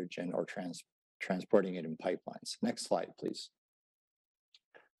storing hydrogen or transporting it in pipelines. Next slide, please.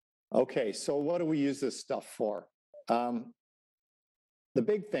 Okay, so what do we use this stuff for? The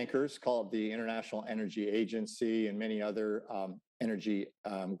big thinkers, called the International Energy Agency and many other energy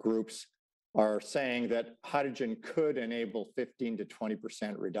groups, are saying that hydrogen could enable 15 to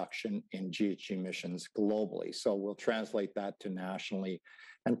 20% reduction in GHG emissions globally. So we'll translate that to nationally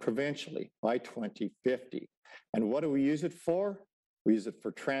and provincially by 2050. And what do we use it for? We use it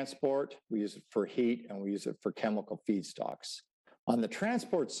for transport, we use it for heat, and we use it for chemical feedstocks. On the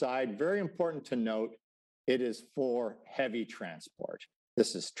transport side, very important to note, it is for heavy transport.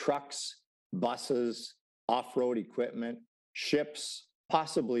 This is trucks, buses, off-road equipment, ships,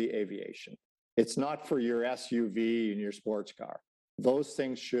 possibly aviation. It's not for your SUV and your sports car. Those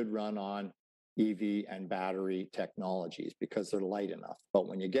things should run on EV and battery technologies because they're light enough. But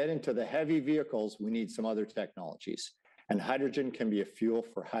when you get into the heavy vehicles, we need some other technologies. And hydrogen can be a fuel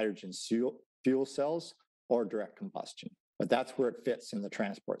for hydrogen fuel cells or direct combustion, but that's where it fits in the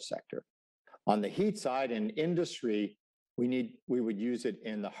transport sector. On the heat side, in industry, we would use it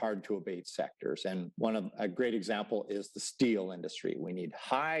in the hard to abate sectors. And a great example is the steel industry. We need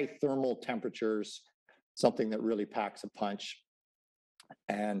high thermal temperatures, something that really packs a punch.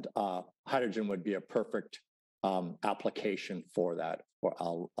 And hydrogen would be a perfect application for that, for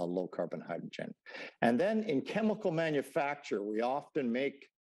a low carbon hydrogen. And then in chemical manufacture, we often make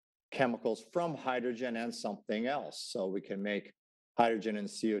chemicals from hydrogen and something else. So we can make hydrogen and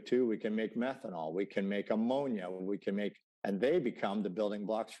CO2, we can make methanol, we can make ammonia, and they become the building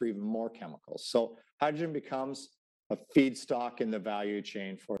blocks for even more chemicals. So hydrogen becomes a feedstock in the value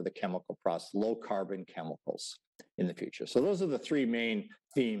chain for the chemical process, low carbon chemicals in the future. So those are the three main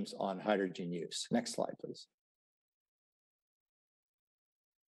themes on hydrogen use. Next slide, please.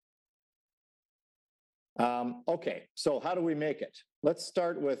 Okay, so how do we make it? Let's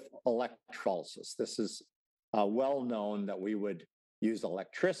start with electrolysis. This is well known that we would use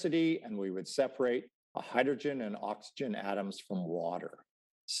electricity and we would separate hydrogen and oxygen atoms from water.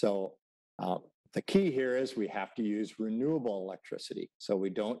 So the key here is we have to use renewable electricity, so we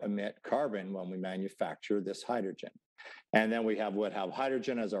don't emit carbon when we manufacture this hydrogen. And then we would have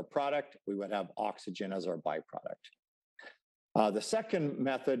hydrogen as our product, we would have oxygen as our byproduct. The second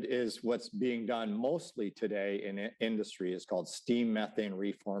method is what's being done mostly today in industry, is called steam methane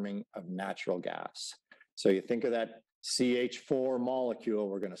reforming of natural gas. So you think of that CH4 molecule,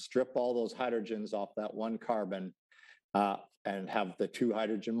 we're going to strip all those hydrogens off that one carbon and have the two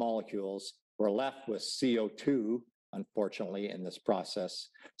hydrogen molecules. We're left with CO2, unfortunately, in this process.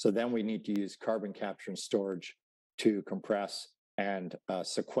 So then we need to use carbon capture and storage to compress and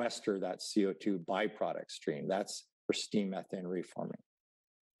sequester that CO2 byproduct stream. That's for steam methane reforming.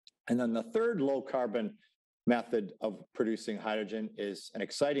 And then the third low carbon method of producing hydrogen is an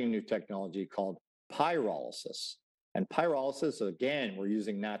exciting new technology called pyrolysis. And pyrolysis, again, we're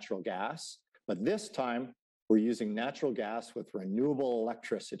using natural gas, but this time we're using natural gas with renewable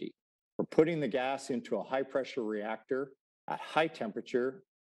electricity. We're putting the gas into a high pressure reactor at high temperature,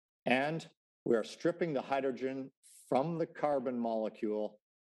 and we are stripping the hydrogen from the carbon molecule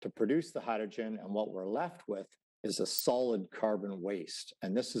to produce the hydrogen. And what we're left with is a solid carbon waste.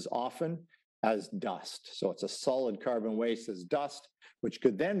 And this is often as dust. So it's a solid carbon waste as dust, which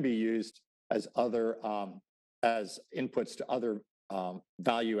could then be used as other as inputs to other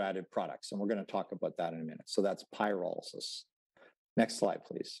value-added products. And we're going to talk about that in a minute. So that's pyrolysis. Next slide,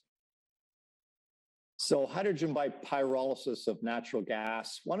 please. So hydrogen by pyrolysis of natural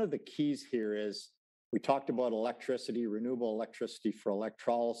gas, one of the keys here is we talked about electricity, renewable electricity for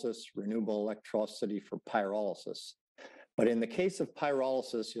electrolysis, renewable electricity for pyrolysis. But in the case of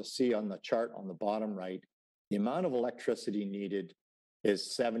pyrolysis, you'll see on the chart on the bottom right, the amount of electricity needed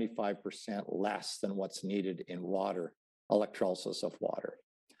is 75% less than what's needed in water, electrolysis of water.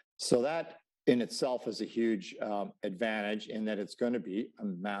 So that in itself is a huge advantage in that it's going to be a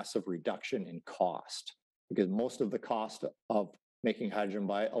massive reduction in cost, because most of the cost of making hydrogen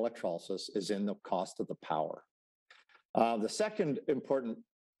by electrolysis is in the cost of the power. The second important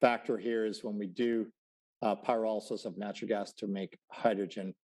factor here is when we do pyrolysis of natural gas to make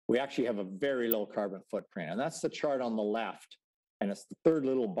hydrogen, we actually have a very low carbon footprint. And that's the chart on the left. And it's the third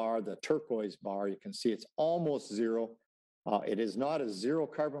little bar, the turquoise bar. You can see it's almost zero. It is not a zero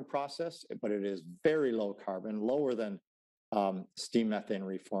carbon process, but it is very low carbon, lower than steam methane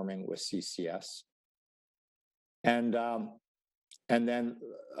reforming with CCS. And then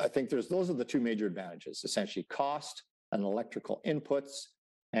I think those are the two major advantages, essentially cost and electrical inputs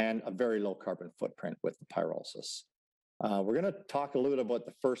and a very low carbon footprint with the pyrolysis. We're going to talk a little bit about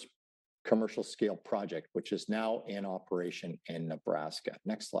the first commercial scale project, which is now in operation in Nebraska.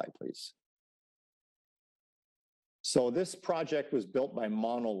 Next slide, please. So this project was built by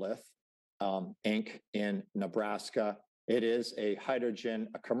Monolith Inc. in Nebraska. It is a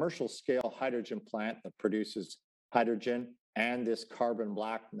commercial scale hydrogen plant that produces hydrogen and this carbon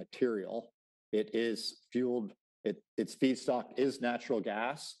black material. It is fueled, its feedstock is natural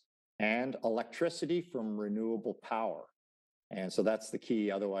gas and electricity from renewable power. And so that's the key.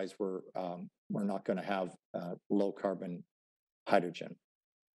 Otherwise, we're not going to have low carbon hydrogen.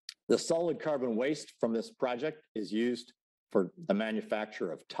 The solid carbon waste from this project is used for the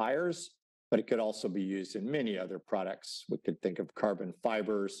manufacture of tires, but it could also be used in many other products. We could think of carbon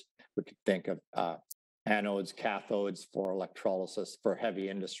fibers. We could think of anodes, cathodes for electrolysis, for heavy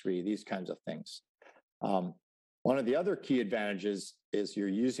industry, these kinds of things. One of the other key advantages is you're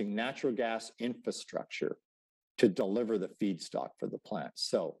using natural gas infrastructure to deliver the feedstock for the plant.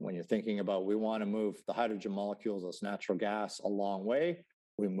 So when you're thinking about we want to move the hydrogen molecules as natural gas a long way,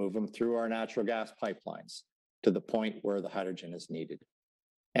 we move them through our natural gas pipelines to the point where the hydrogen is needed.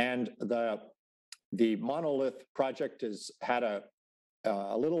 And the Monolith project has had a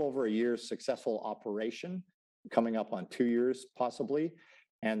little over a year's successful operation, coming up on 2 years possibly.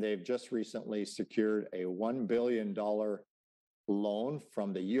 And they've just recently secured a $1 billion loan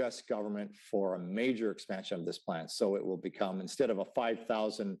from the US government for a major expansion of this plant. So it will become, instead of a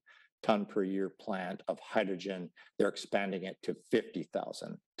 5,000 ton per year plant of hydrogen, they're expanding it to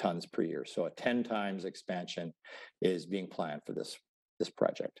 50,000 tons per year. So a 10 times expansion is being planned for this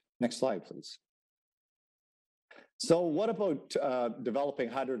project. Next slide, please. So what about developing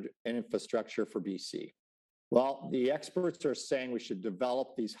hydrogen infrastructure for BC? Well, the experts are saying we should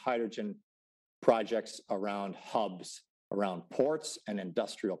develop these hydrogen projects around hubs, around ports and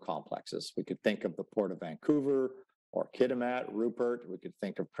industrial complexes. We could think of the Port of Vancouver or Kitimat, Rupert. We could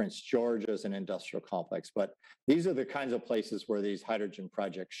think of Prince George as an industrial complex, but these are the kinds of places where these hydrogen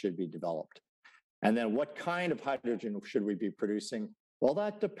projects should be developed. And then what kind of hydrogen should we be producing? Well,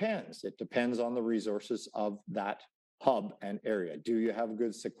 that depends. It depends on the resources of that hub and area. Do you have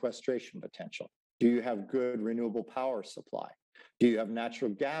good sequestration potential? Do you have good renewable power supply? Do you have natural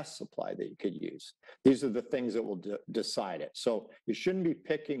gas supply that you could use? These are the things that will decide it. So you shouldn't be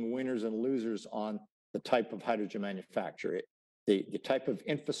picking winners and losers on the type of hydrogen manufacture. The type of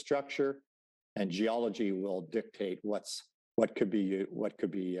infrastructure and geology will dictate what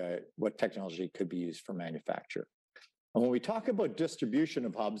technology could be used for manufacture. And when we talk about distribution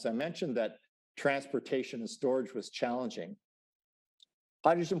of hubs, I mentioned that transportation and storage was challenging.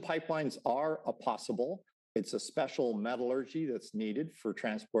 Hydrogen pipelines are possible. It's a special metallurgy that's needed for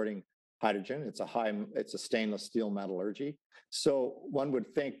transporting hydrogen. It's a stainless steel metallurgy. So one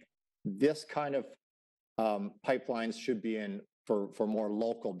would think this kind of pipelines should be in for more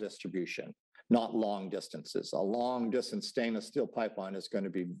local distribution, not long distances. A long distance stainless steel pipeline is going to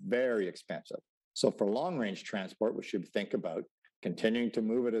be very expensive. So for long range transport, we should think about continuing to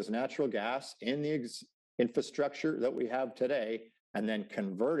move it as natural gas in the infrastructure that we have today, and then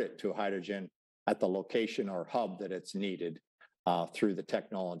convert it to hydrogen at the location or hub that it's needed through the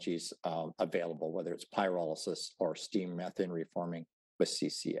technologies available, whether it's pyrolysis or steam methane reforming with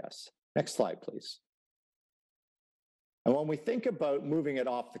CCS. Next slide, please. And when we think about moving it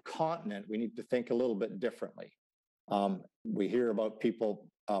off the continent, we need to think a little bit differently. We hear about people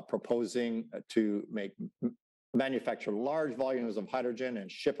proposing to manufacture large volumes of hydrogen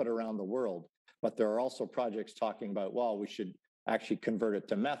and ship it around the world. But there are also projects talking about, well, we should actually convert it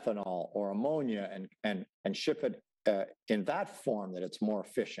to methanol or ammonia and ship it in that form that it's more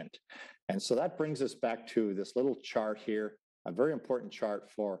efficient. And so that brings us back to this little chart here, a very important chart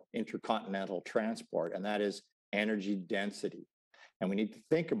for intercontinental transport, and that is energy density. And we need to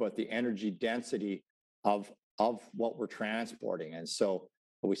think about the energy density of what we're transporting. And so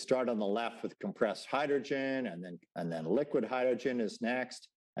we start on the left with compressed hydrogen, and then liquid hydrogen is next,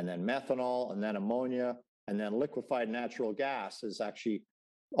 and then methanol, and then ammonia. And then liquefied natural gas is actually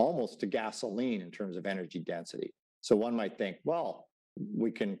almost to gasoline in terms of energy density. So one might think, well,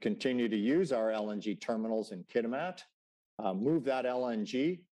 we can continue to use our LNG terminals in Kitimat, move that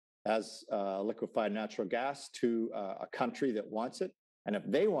LNG as liquefied natural gas to a country that wants it. And if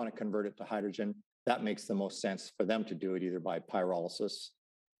they want to convert it to hydrogen, that makes the most sense for them to do it either by pyrolysis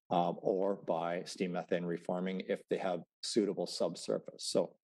or by steam methane reforming if they have suitable subsurface.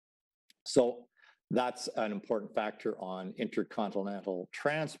 So that's an important factor on intercontinental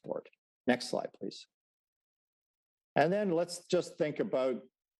transport. Next slide, please. And then let's just think about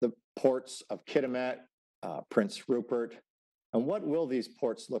the ports of Kitimat, Prince Rupert, and what will these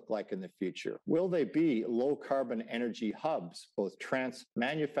ports look like in the future? Will they be low carbon energy hubs, both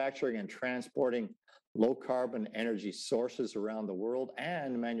manufacturing and transporting low carbon energy sources around the world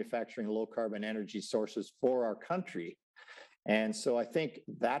and manufacturing low carbon energy sources for our country? And so I think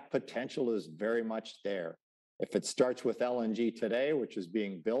that potential is very much there. If it starts with LNG today, which is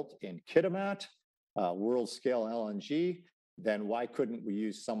being built in Kitimat, world scale LNG, then why couldn't we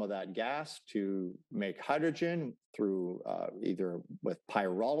use some of that gas to make hydrogen through either with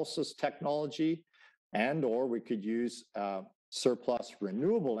pyrolysis technology, or we could use surplus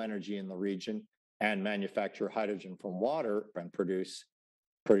renewable energy in the region and manufacture hydrogen from water and produce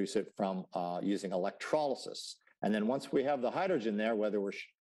it from using electrolysis. And then once we have the hydrogen there, whether we're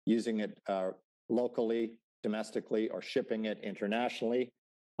using it locally, domestically, or shipping it internationally,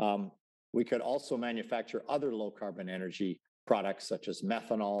 we could also manufacture other low carbon energy products such as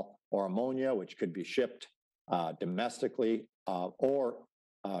methanol or ammonia, which could be shipped domestically or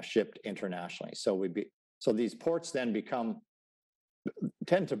shipped internationally. So these ports then become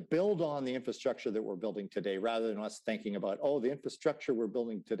tend to build on the infrastructure that we're building today rather than us thinking about, oh, the infrastructure we're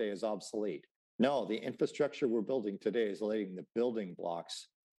building today is obsolete. No, the infrastructure we're building today is laying the building blocks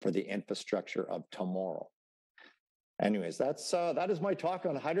for the infrastructure of tomorrow. Anyways, that is my talk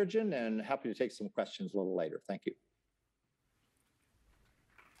on hydrogen, and happy to take some questions a little later. Thank you.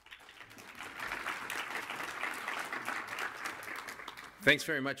 Thanks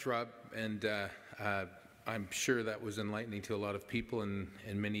very much, Rob. And I'm sure that was enlightening to a lot of people, and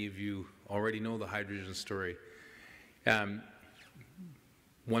many of you already know the hydrogen story. One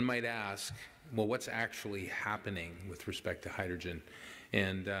might ask, well, what's actually happening with respect to hydrogen?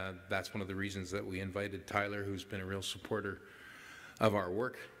 And that's one of the reasons that we invited Tyler, who's been a real supporter of our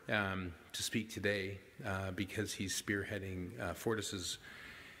work, to speak today, because he's spearheading Fortis's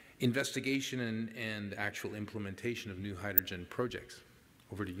investigation and actual implementation of new hydrogen projects.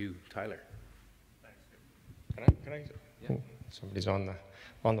 Over to you, Tyler. Can I? Yeah. Somebody's on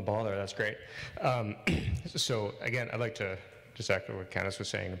the ball there. That's great. So again, I'd like to just echo what Candace was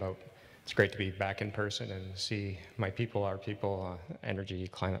saying about it's great to be back in person and see my people, our people, energy,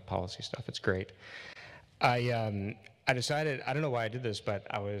 climate policy stuff. It's great. I decided, I don't know why I did this, but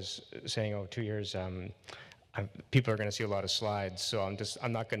I was saying, 2 years, people are going to see a lot of slides, so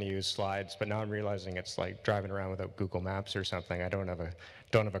I'm not going to use slides. But now I'm realizing it's like driving around without Google Maps or something. I don't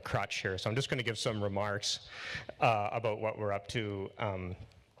have a crutch here, so I'm just going to give some remarks about what we're up to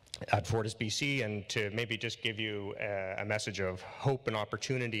at Fortis BC, and to maybe just give you a message of hope and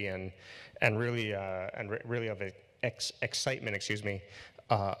opportunity, and really of excitement,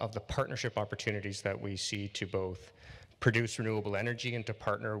 of the partnership opportunities that we see to both produce renewable energy and to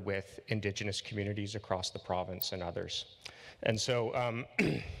partner with Indigenous communities across the province and others. And so,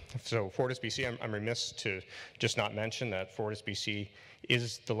 so Fortis BC, I'm remiss to just not mention that Fortis BC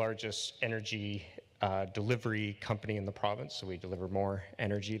is the largest energy delivery company in the province. So we deliver more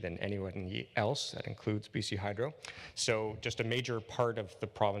energy than anyone else. That includes BC Hydro. So just a major part of the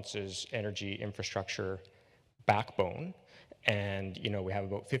province's energy infrastructure backbone. And, we have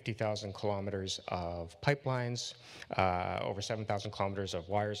about 50,000 kilometers of pipelines, over 7,000 kilometers of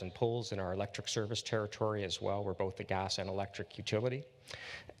wires and poles in our electric service territory as well. We're both a gas and electric utility.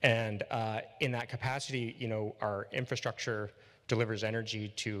 And in that capacity, our infrastructure delivers energy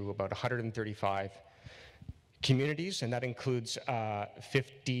to about 135 communities, and that includes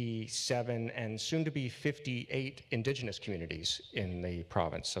 57 and soon to be 58 Indigenous communities in the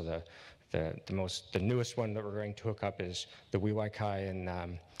province. So the newest one that we're going to hook up is the Weewaikai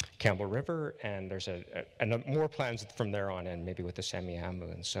and Campbell River, and there's more plans from there on, and maybe with the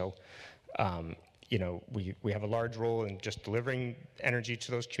Semiahmoo. And so, we have a large role in just delivering energy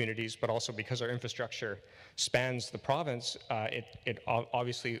to those communities, but also because our infrastructure spans the province, it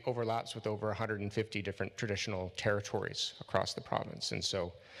obviously overlaps with over 150 different traditional territories across the province. And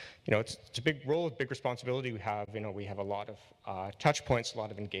so, it's a big role, a big responsibility we have. We have a lot of touch points, a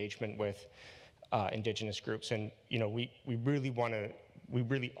lot of engagement with Indigenous groups, and we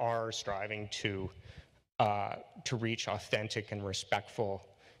really are striving to reach authentic and respectful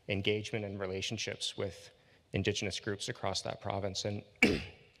engagement and relationships with Indigenous groups across that province. And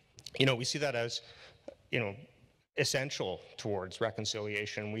we see that as essential towards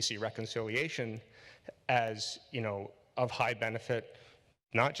reconciliation. We see reconciliation as of high benefit,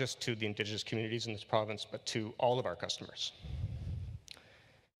 not just to the Indigenous communities in this province, but to all of our customers.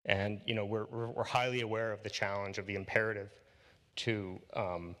 And we're highly aware of the challenge, of the imperative to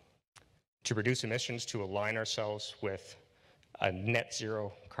reduce emissions, to align ourselves with a net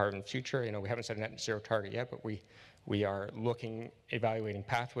zero carbon future. We haven't set a net zero target yet, but we are evaluating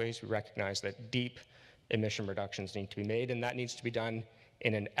pathways. We recognize that deep emission reductions need to be made, and that needs to be done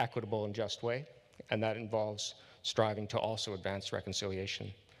in an equitable and just way. And that involves striving to also advance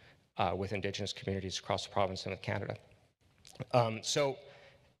reconciliation with Indigenous communities across the province and with Canada. So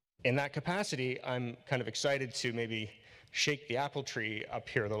in that capacity, I'm kind of excited to maybe shake the apple tree up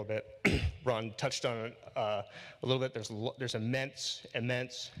here a little bit. Ron touched on it a little bit. There's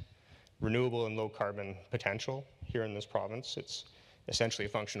immense renewable and low carbon potential here in this province. It's essentially a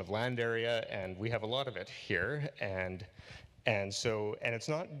function of land area, and we have a lot of it here. And it's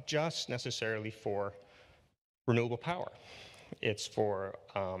not just necessarily for renewable power. It's for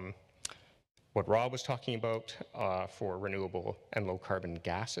what Rob was talking about, for renewable and low carbon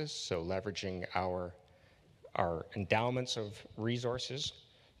gases. So leveraging our endowments of resources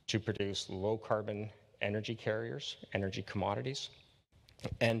to produce low carbon energy carriers, energy commodities,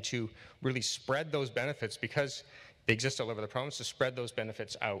 and to really spread those benefits, because they exist all over the province, to spread those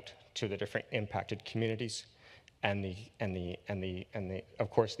benefits out to the different impacted communities and of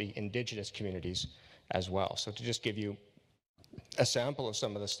course the Indigenous communities as well. So to just give you a sample of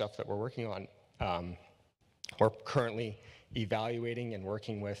some of the stuff that we're working on. We're currently evaluating and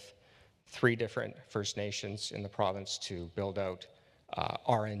working with 3 different First Nations in the province to build out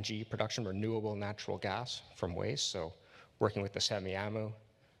RNG production, renewable natural gas from waste. So working with the Semiahmoo,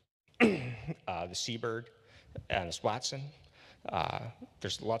 the Seabird, and the Splatson.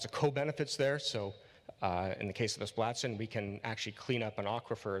 There's lots of co-benefits there. So in the case of the Splatson, we can actually clean up an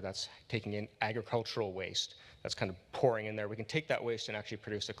aquifer that's taking in agricultural waste that's kind of pouring in there. We can take that waste and actually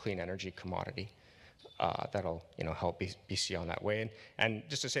produce a clean energy commodity that'll help BC on that way. And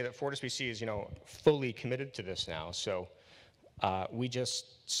just to say that FortisBC is fully committed to this now. So we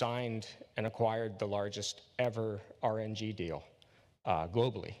just signed and acquired the largest ever RNG deal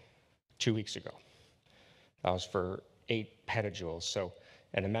globally 2 weeks ago. That was for 8 petajoules. So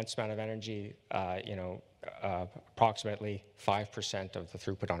an immense amount of energy, approximately 5% of the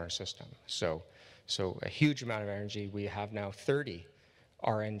throughput on our system. So a huge amount of energy. We have now 30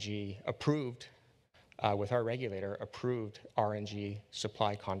 RNG approved, with our regulator, approved RNG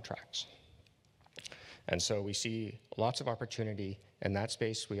supply contracts. And so we see lots of opportunity in that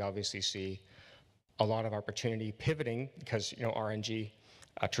space. We obviously see a lot of opportunity pivoting because, RNG,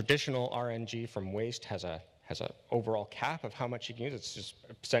 traditional RNG from waste has a overall cap of how much you can use. It's just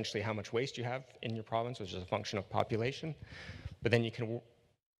essentially how much waste you have in your province, which is a function of population. But then you can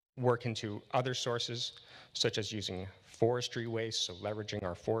work into other sources, such as using forestry waste, so leveraging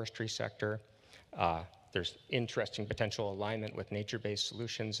our forestry sector. There's interesting potential alignment with nature-based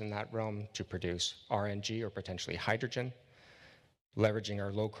solutions in that realm to produce RNG or potentially hydrogen, leveraging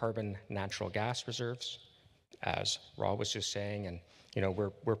our low-carbon natural gas reserves, as Rob was just saying. And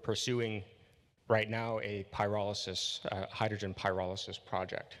we're pursuing right now a pyrolysis, hydrogen pyrolysis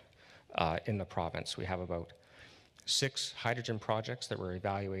project in the province. We have about 6 hydrogen projects that we're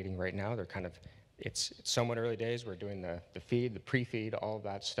evaluating right now. They're it's somewhat early days. We're doing the feed, the pre-feed, all of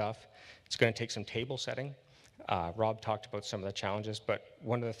that stuff. It's going to take some table setting. Rob talked about some of the challenges, but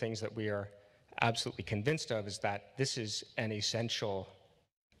one of the things that we are absolutely convinced of is that this is an essential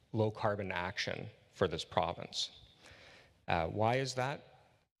low-carbon action for this province. Why is that?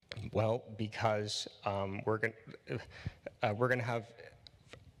 Well, because we're going to have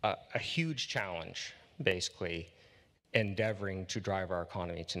a huge challenge, basically, endeavoring to drive our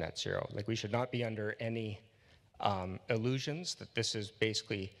economy to net zero. Like, we should not be under any illusions that this is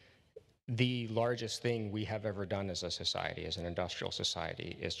basically the largest thing we have ever done as a society, as an industrial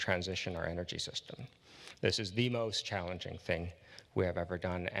society, is transition our energy system. This is the most challenging thing we have ever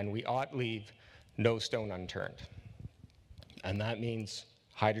done, and we ought leave no stone unturned. And that means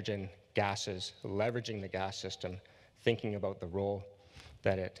hydrogen, gases, leveraging the gas system, thinking about the role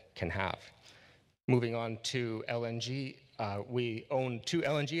that it can have. Moving on to LNG, we own 2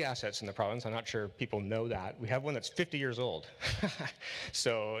 LNG assets in the province. I'm not sure people know that. We have one that's 50 years old.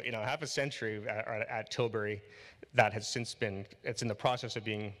 So, half a century at Tilbury that has since been, it's in the process of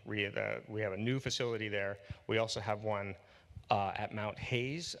being, we have a new facility there. We also have one at Mount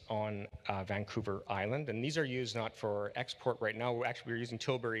Hayes on Vancouver Island. And these are used not for export right now. We're using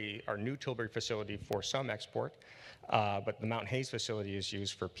Tilbury, our new Tilbury facility, for some export. But the Mount Hayes facility is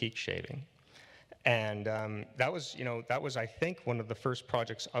used for peak shaving. And that was, I think, one of the first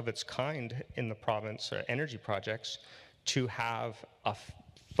projects of its kind in the province, energy projects, to have a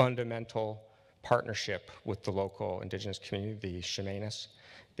fundamental partnership with the local Indigenous community, the Chemainus.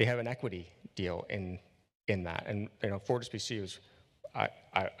 They have an equity deal in that. And FortisBC was,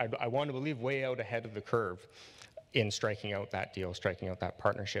 I want to believe, way out ahead of the curve in striking out that deal, striking out that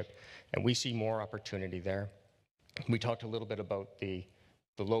partnership. And we see more opportunity there. We talked a little bit about the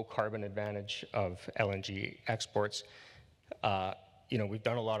low carbon advantage of LNG exports. We've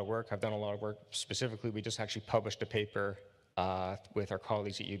done a lot of work. I've done a lot of work. Specifically, we just actually published a paper with our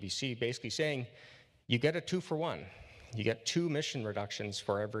colleagues at UBC, basically saying you get a 2-for-1. You get 2 emission reductions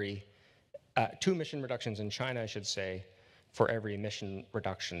for every 2 emission reductions in China, I should say, for every emission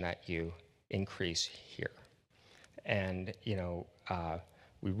reduction that you increase here. And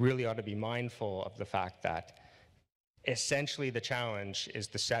we really ought to be mindful of the fact that essentially the challenge is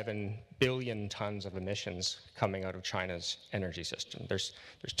the 7 billion tons of emissions coming out of China's energy system. There's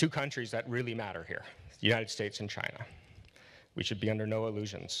 2 countries that really matter here, the United States and China. We should be under no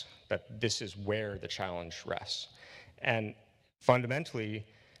illusions that this is where the challenge rests. And fundamentally,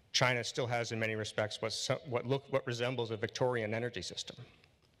 China still has, in many respects, what resembles a Victorian energy system,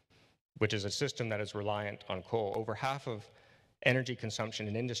 which is a system that is reliant on coal. Over half of energy consumption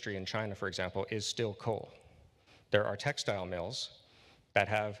in industry in China, for example, is still coal. There are textile mills that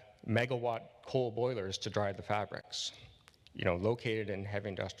have megawatt coal boilers to dry the fabrics. located in heavy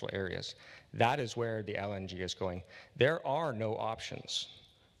industrial areas. That is where the LNG is going. There are no options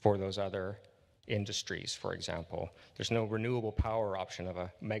for those other industries, for example. There's no renewable power option of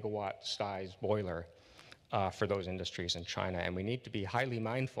a megawatt-sized boiler for those industries in China. And we need to be highly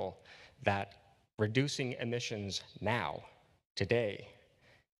mindful that reducing emissions now, today,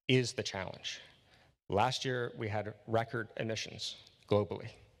 is the challenge. Last year, we had record emissions globally.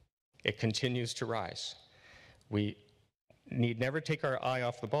 It continues to rise. We need never take our eye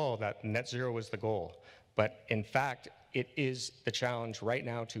off the ball that net zero is the goal. But in fact, it is the challenge right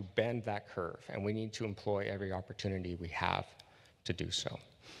now to bend that curve, and we need to employ every opportunity we have to do so.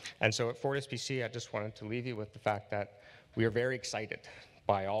 And so at FortisBC, I just wanted to leave you with the fact that we are very excited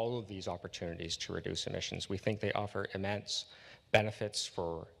by all of these opportunities to reduce emissions. We think they offer immense benefits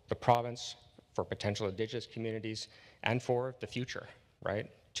for the province, for potential Indigenous communities, and for the future, right?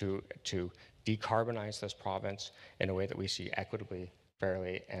 To decarbonize this province in a way that we see equitably,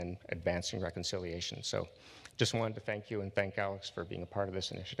 fairly, and advancing reconciliation. So just wanted to thank you and thank Alex for being a part of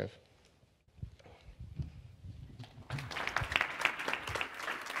this initiative.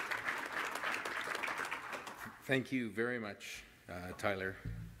 Thank you very much, Tyler.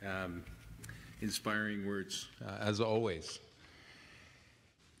 Inspiring words, as always.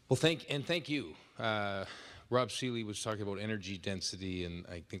 Well, thank you. Rob Seeley was talking about energy density, and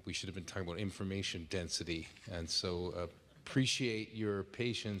I think we should have been talking about information density. And so appreciate your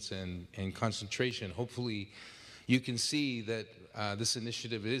patience and concentration. Hopefully you can see that this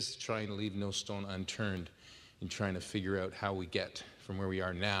initiative is trying to leave no stone unturned in trying to figure out how we get from where we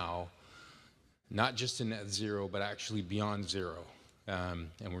are now, not just to net zero, but actually beyond zero. And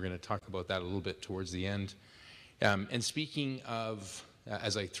we're going to talk about that a little bit towards the end. And speaking of,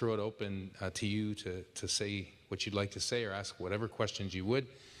 as I throw it open to you to say what you'd like to say or ask whatever questions you would,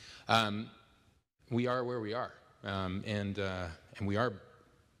 we are where we are. And we are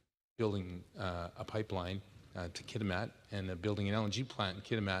building a pipeline to Kitimat and building an LNG plant in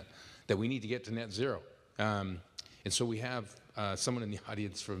Kitimat that we need to get to net zero. And so we have someone in the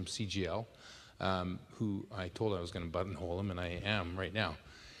audience from CGL who I told I was going to buttonhole him, and I am right now,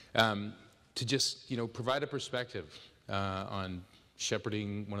 to just provide a perspective on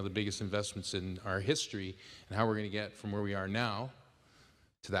shepherding one of the biggest investments in our history and how we're going to get from where we are now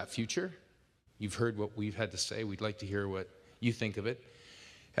to that future. You've heard what we've had to say. We'd like to hear what you think of it.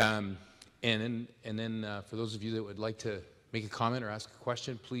 And then for those of you that would like to make a comment or ask a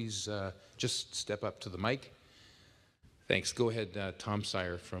question, please just step up to the mic. Thanks. Go ahead, Tom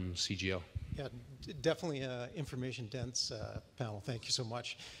Sire from CGL. Yeah, definitely information dense panel. Thank you so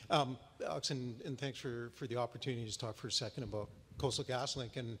much. Alex, and thanks for the opportunity to talk for a second about Coastal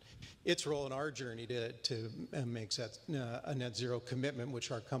GasLink and its role in our journey to make a net zero commitment, which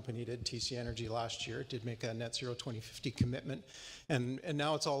our company did, TC Energy, last year. It did make a net zero 2050 commitment. And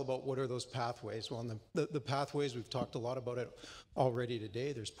now it's all about what are those pathways. Well, the pathways, we've talked a lot about it already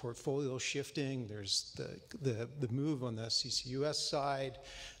today. There's portfolio shifting. There's the move on the CCUS side.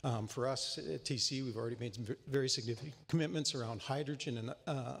 For us at TC, we've already made some very significant commitments around hydrogen and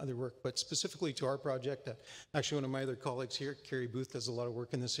other work, but specifically to our project, actually one of my other colleagues here, Carrie Booth, does a lot of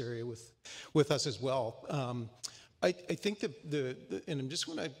work in this area with us as well. I think and I'm just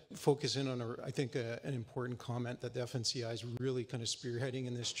going to focus in on, I think, an important comment that the FNCI is really kind of spearheading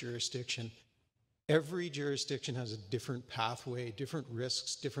in this jurisdiction. Every jurisdiction has a different pathway, different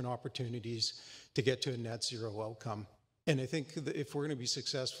risks, different opportunities to get to a net zero outcome. And I think that if we're going to be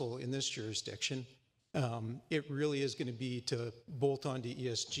successful in this jurisdiction, it really is going to be to bolt onto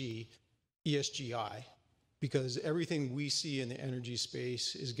ESGI, because everything we see in the energy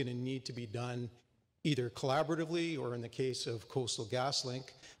space is going to need to be done either collaboratively or, in the case of Coastal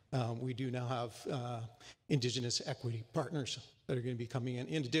GasLink, we do now have Indigenous equity partners that are going to be coming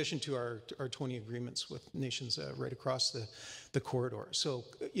in addition to our 20 agreements with nations right across the corridor. So,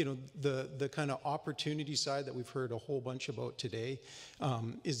 the kind of opportunity side that we've heard a whole bunch about today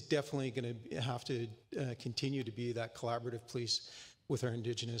is definitely going to have to continue to be that collaborative piece with our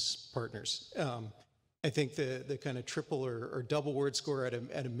Indigenous partners. I think the kind of triple or double word score at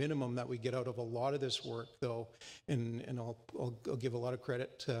a minimum that we get out of a lot of this work, though, and I'll give a lot of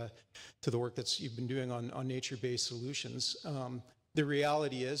credit to the work that you've been doing on nature-based solutions. The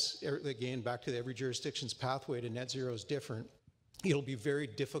reality is, again, back to every jurisdiction's pathway to net zero is different. It'll be very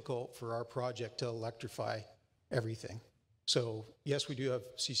difficult for our project to electrify everything. So yes, we do have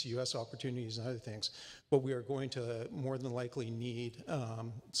CCUS opportunities and other things, but we are going to more than likely need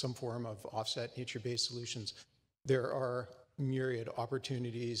some form of offset nature-based solutions. There are myriad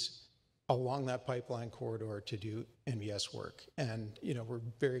opportunities along that pipeline corridor to do NBS work. And, we're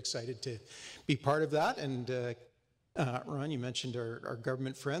very excited to be part of that. And Ron, you mentioned our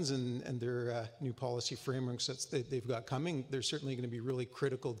government friends and their new policy frameworks they've got coming. There's certainly going to be really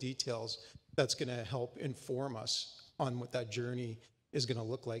critical details that's going to help inform us on what that journey is going to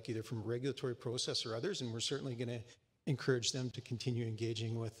look like, either from a regulatory process or others. And we're certainly going to encourage them to continue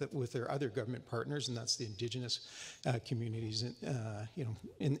engaging with their other government partners, and that's the Indigenous communities,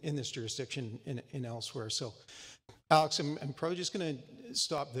 in this jurisdiction and elsewhere. So, Alex, I'm probably just going to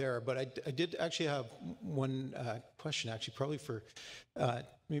stop there, but I did actually have one question, actually, probably for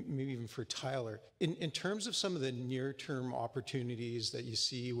maybe even for Tyler. In terms of some of the near-term opportunities that you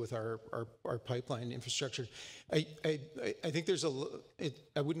see with our pipeline infrastructure, I think there's I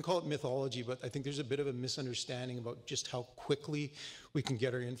wouldn't call it mythology, but I think there's a bit of a misunderstanding about just how quickly we can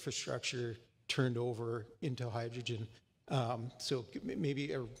get our infrastructure turned over into hydrogen. So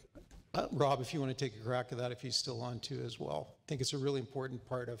maybe Rob, if you want to take a crack at that, if he's still on too as well. I think it's a really important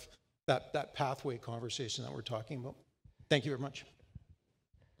part of that pathway conversation that we're talking about. Thank you very much.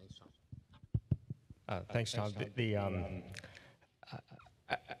 Thanks, Tom.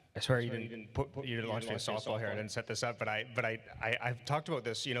 Sorry, you didn't launch me a softball here. I didn't set this up, but I've talked about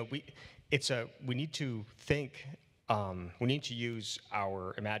this. You know, we need to think. We need to use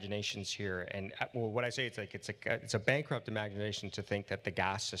our imaginations here, and well, what I say, it's a bankrupt imagination to think that the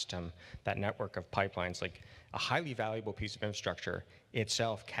gas system, that network of pipelines, like a highly valuable piece of infrastructure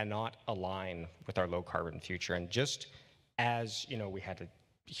itself, cannot align with our low carbon future. And just as we had a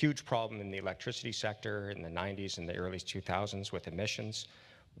huge problem in the electricity sector in the 90s and the early 2000s with emissions,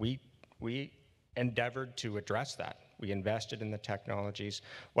 we endeavored to address that. We invested in the technologies.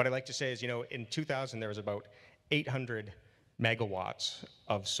 What I like to say is, in 2000 there was about 800 megawatts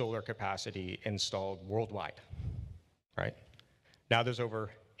of solar capacity installed worldwide, right? Now there's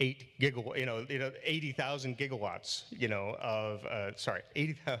over 80,000 gigawatts,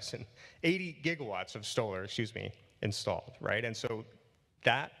 80 gigawatts of solar, installed, right? And so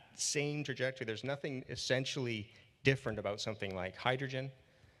that same trajectory, there's nothing essentially different about something like hydrogen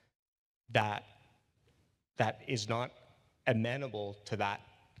that is not amenable to that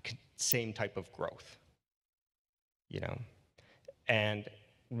same type of growth. And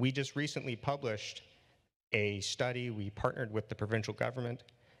we just recently published a study. We partnered with the provincial government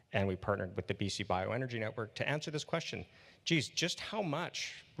and we partnered with the BC Bioenergy Network to answer this question. Geez, just how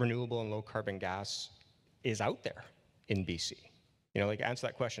much renewable and low carbon gas is out there in BC? Answer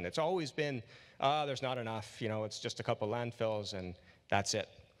that question. It's always been, there's not enough, it's just a couple landfills and that's it.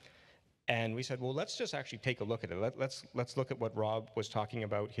 And we said, well, let's just actually take a look at it. Let's look at what Rob was talking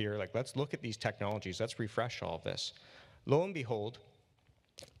about here. Let's look at these technologies. Let's refresh all of this. Lo and behold,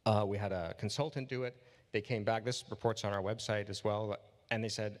 we had a consultant do it. They came back. This report's on our website as well. And they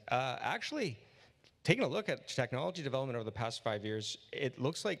said, actually, taking a look at technology development over the past 5 years, it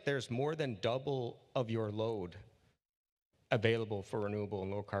looks like there's more than double of your load available for renewable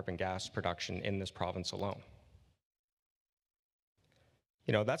and low carbon gas production in this province alone.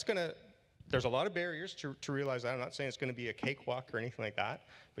 There's a lot of barriers to realize that. I'm not saying it's going to be a cakewalk or anything like that,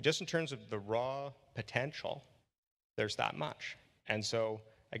 but just in terms of the raw potential, there's that much. And so,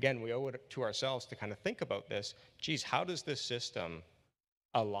 again, we owe it to ourselves to kind of think about this. Geez, how does this system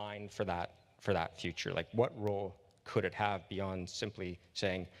align for that future? What role could it have beyond simply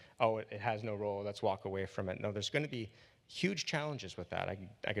saying, oh, it has no role, let's walk away from it? No, there's going to be huge challenges with that.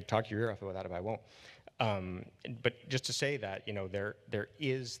 I could talk your ear off about that if I won't. But just to say that, there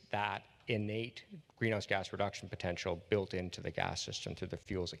is that innate greenhouse gas reduction potential built into the gas system through the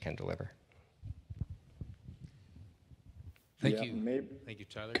fuels it can deliver. Thank you. Thank you,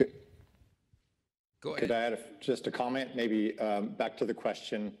 Tyler. Go ahead. Could I add just a comment? Maybe back to the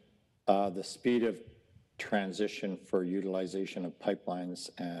question, the speed of transition for utilization of pipelines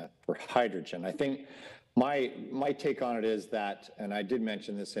for hydrogen. I think my take on it is that, and I did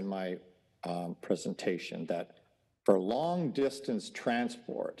mention this in my presentation, that for long distance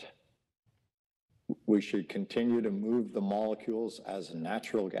transport, we should continue to move the molecules as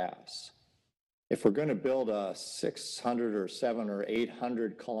natural gas. If we're going to build a 600 or 700 or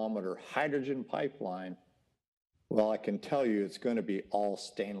 800 kilometer hydrogen pipeline, well, I can tell you it's going to be all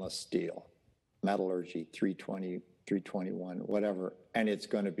stainless steel, metallurgy, 320, 321, whatever, and it's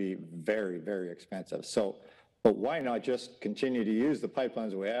going to be very, very expensive. So, but why not just continue to use the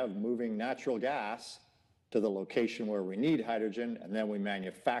pipelines we have, moving natural gas to the location where we need hydrogen, and then we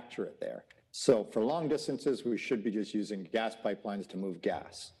manufacture it there. So for long distances, we should be just using gas pipelines to move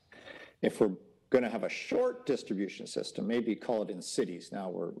gas. If we're going to have a short distribution system, maybe call it in cities now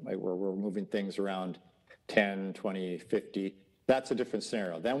where we're moving things around 10, 20, 50, that's a different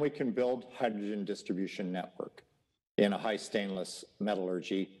scenario. Then we can build hydrogen distribution network in a high stainless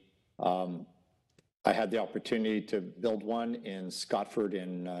metallurgy I had the opportunity to build one in Scotford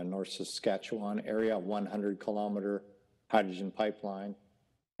in North Saskatchewan area, 100-kilometer hydrogen pipeline.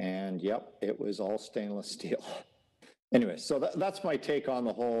 And yep, it was all stainless steel. Anyway, so that's my take on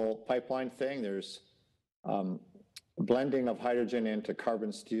the whole pipeline thing. There's blending of hydrogen into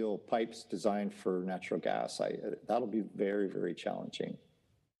carbon steel pipes designed for natural gas. That'll be very, very challenging.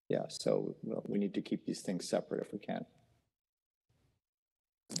 Yeah, so we need to keep these things separate if we can.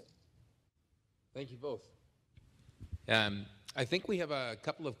 Thank you both. I think we have a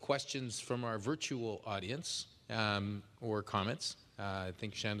couple of questions from our virtual audience or comments. I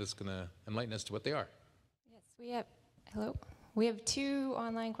think Shanda's going to enlighten us to what they are. Yes, we have, hello. We have 2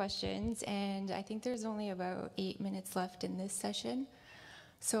 online questions, and I think there's only about 8 minutes left in this session.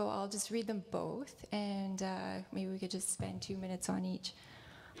 So I'll just read them both, and maybe we could just spend 2 minutes on each.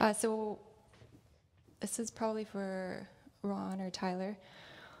 So this is probably for Ron or Tyler.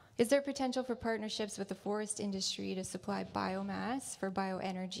 Is there potential for partnerships with the forest industry to supply biomass for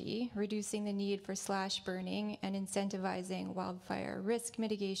bioenergy, reducing the need for slash burning and incentivizing wildfire risk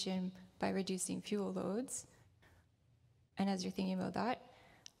mitigation by reducing fuel loads? And as you're thinking about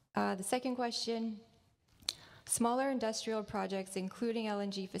that, the second question, smaller industrial projects, including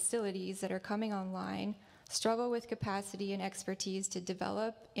LNG facilities that are coming online, struggle with capacity and expertise to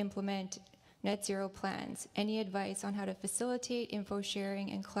develop, implement net zero plans. Any advice on how to facilitate info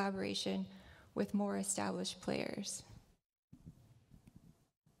sharing and collaboration with more established players?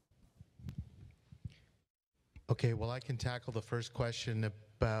 Okay, well, I can tackle the first question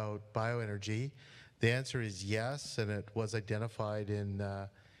about bioenergy. The answer is yes, and it was identified in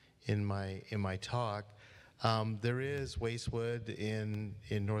my talk. There is waste wood in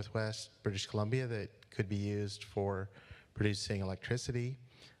northwest British Columbia that could be used for producing electricity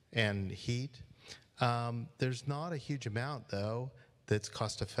and heat. There's not a huge amount, though, that's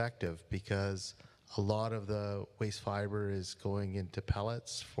cost effective because a lot of the waste fiber is going into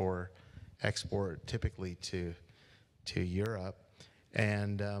pellets for export, typically to Europe.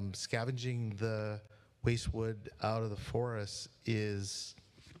 And scavenging the waste wood out of the forest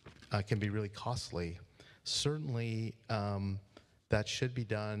can be really costly. Certainly, that should be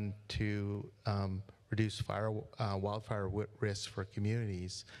done to reduce wildfire risks for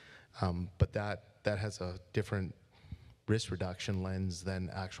communities, but that has a different risk reduction lens than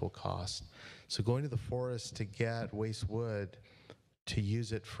actual cost. So going to the forest to get waste wood to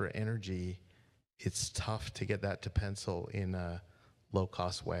use it for energy, it's tough to get that to pencil in a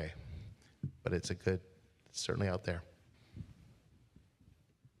low-cost way, but it's certainly out there.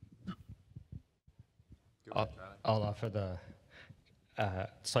 I'll offer the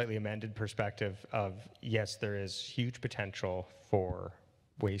slightly amended perspective of, yes, there is huge potential for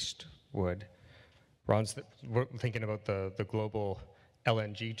waste wood. Ron's thinking about the global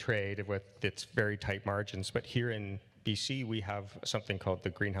LNG trade with its very tight margins, but here in BC we have something called the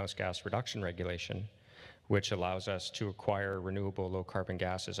Greenhouse Gas Reduction Regulation, which allows us to acquire renewable low-carbon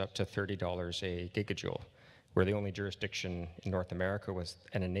gases up to $30 a gigajoule. We're the only jurisdiction in North America with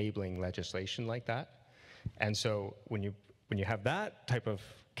an enabling legislation like that. And so when you have that type of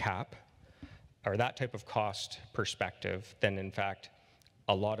cap or that type of cost perspective, then in fact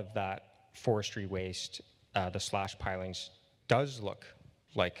a lot of that forestry waste, the slash pilings, does look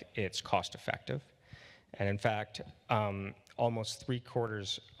like it's cost effective. And in fact, almost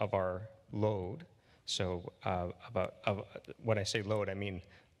 3/4 of our load, so when I say load, I mean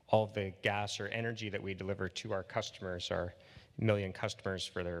all of the gas or energy that we deliver to our customers, our million customers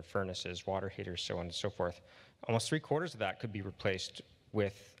for their furnaces, water heaters, so on and so forth. Almost 3/4 of that could be replaced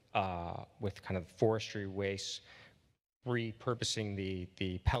with kind of forestry waste, repurposing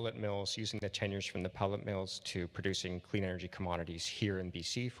the pellet mills, using the tenures from the pellet mills to producing clean energy commodities here in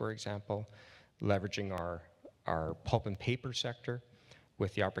BC, for example, leveraging our pulp and paper sector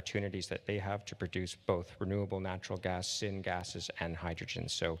with the opportunities that they have to produce both renewable natural gas, syn gases, and hydrogen.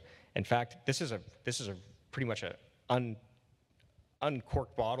 So, in fact, this is a pretty much an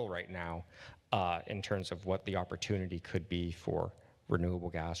uncorked bottle right now in terms of what the opportunity could be for renewable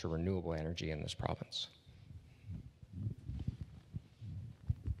gas or renewable energy in this province.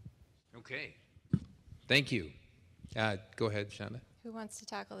 Okay. Thank you. Go ahead, Shanda. Who wants to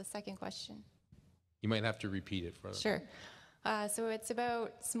tackle the second question? You might have to repeat it for us. Sure. So it's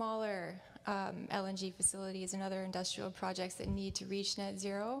about smaller LNG facilities and other industrial projects that need to reach net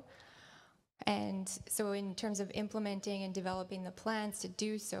zero. And so in terms of implementing and developing the plans to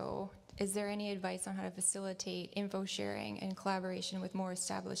do so, is there any advice on how to facilitate info sharing and collaboration with more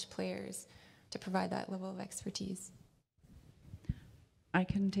established players to provide that level of expertise? I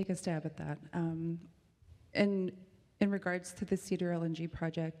can take a stab at that. In regards to the Cedar LNG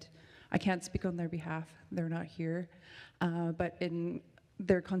project, I can't speak on their behalf. They're not here. But in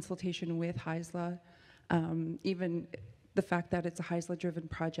their consultation with Haisla, even the fact that it's a Haisla-driven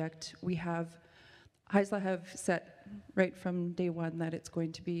project, Haisla have set right from day one that it's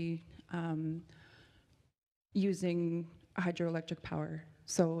going to be using hydroelectric power.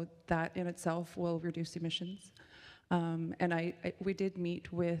 So that in itself will reduce emissions. And we did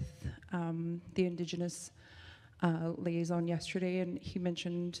meet with the Indigenous liaison yesterday, and he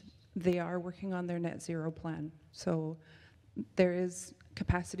mentioned they are working on their net zero plan. So there is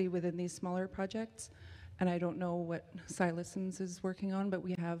capacity within these smaller projects, and I don't know what Silasons is working on, but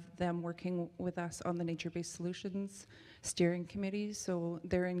we have them working with us on the nature-based solutions steering committee, so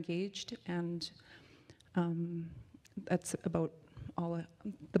they're engaged, and that's about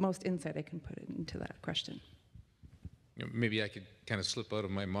the most insight I can put into that question. Maybe I could kind of slip out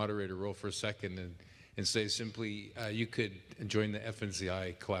of my moderator role for a second and say simply, you could join the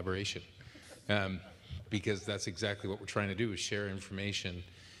FNZI collaboration, because that's exactly what we're trying to do, is share information,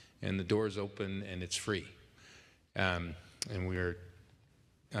 and the door is open and it's free. And we're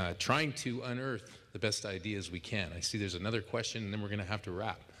trying to unearth the best ideas we can. I see there's another question, and then we're going to have to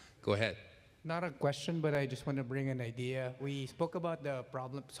wrap. Go ahead. Not a question, but I just want to bring an idea. We spoke about the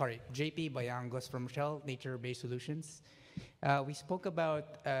problem, JP Bayangos from Shell Nature-Based Solutions. We spoke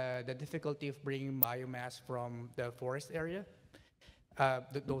about the difficulty of bringing biomass from the forest area,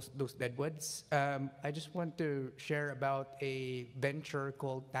 those deadwoods. I just want to share about a venture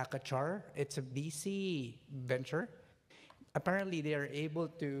called Takachar. It's a BC venture. Apparently, they are able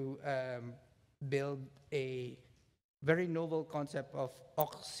to build a very novel concept of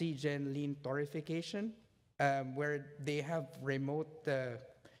oxygen lean torrefication, where they have remote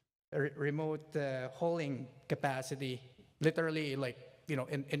hauling capacity. Literally, like,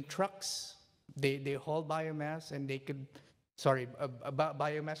 in trucks, they haul biomass, and they could,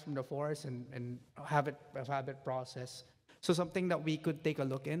 biomass from the forest and have it processed. So something that we could take a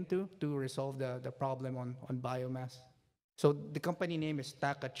look into to resolve the problem on biomass. So the company name is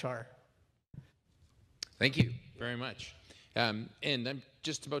Takachar. Thank you very much. And I'm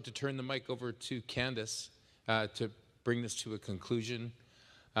just about to turn the mic over to Candace to bring this to a conclusion.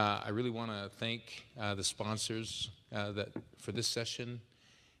 I really want to thank the sponsors for this session,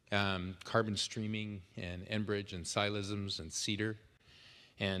 Carbon Streaming and Enbridge and Silasms and Cedar,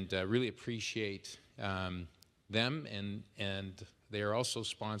 and really appreciate them, and they are also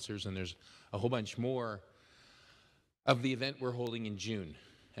sponsors, and there's a whole bunch more of the event we're holding in June.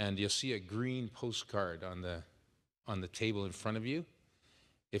 And you'll see a green postcard on the table in front of you.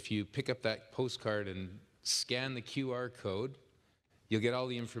 If you pick up that postcard and scan the QR code, you'll get all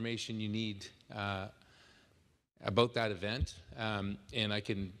the information you need about that event. And I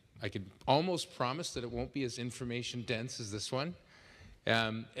can almost promise that it won't be as information dense as this one.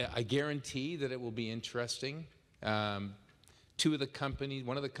 I guarantee that it will be interesting. One of the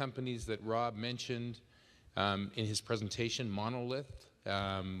companies that Rob mentioned in his presentation, Monolith,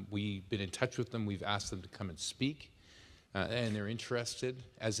 we've been in touch with them. We've asked them to come and speak, and they're interested,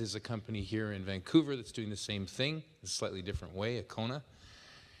 as is a company here in Vancouver that's doing the same thing in a slightly different way, Acona.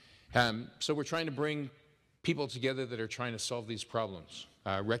 So we're trying to bring people together that are trying to solve these problems,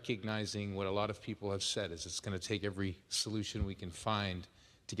 recognizing what a lot of people have said is it's going to take every solution we can find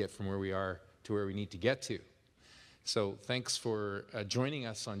to get from where we are to where we need to get to. So thanks for joining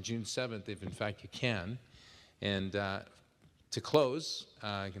us on June 7th, if in fact you can. And to close,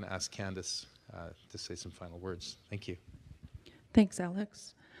 I'm going to ask Candace to say some final words. Thank you. Thanks,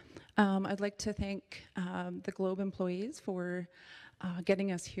 Alex. I'd like to thank the Globe employees for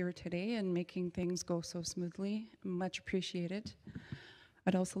getting us here today and making things go so smoothly. Much appreciated.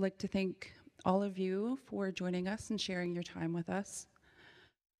 I'd also like to thank all of you for joining us and sharing your time with us.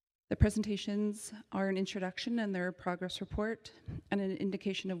 The presentations are an introduction, and they're a progress report and an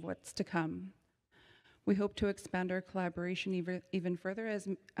indication of what's to come. We hope to expand our collaboration even further, as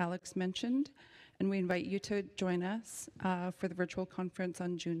Alex mentioned, and we invite you to join us for the virtual conference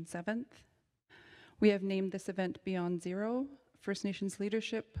on June 7th. We have named this event Beyond Zero, First Nations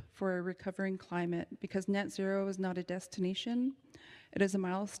Leadership for a Recovering Climate, because net zero is not a destination, it is a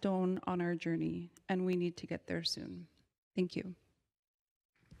milestone on our journey, and we need to get there soon. Thank you.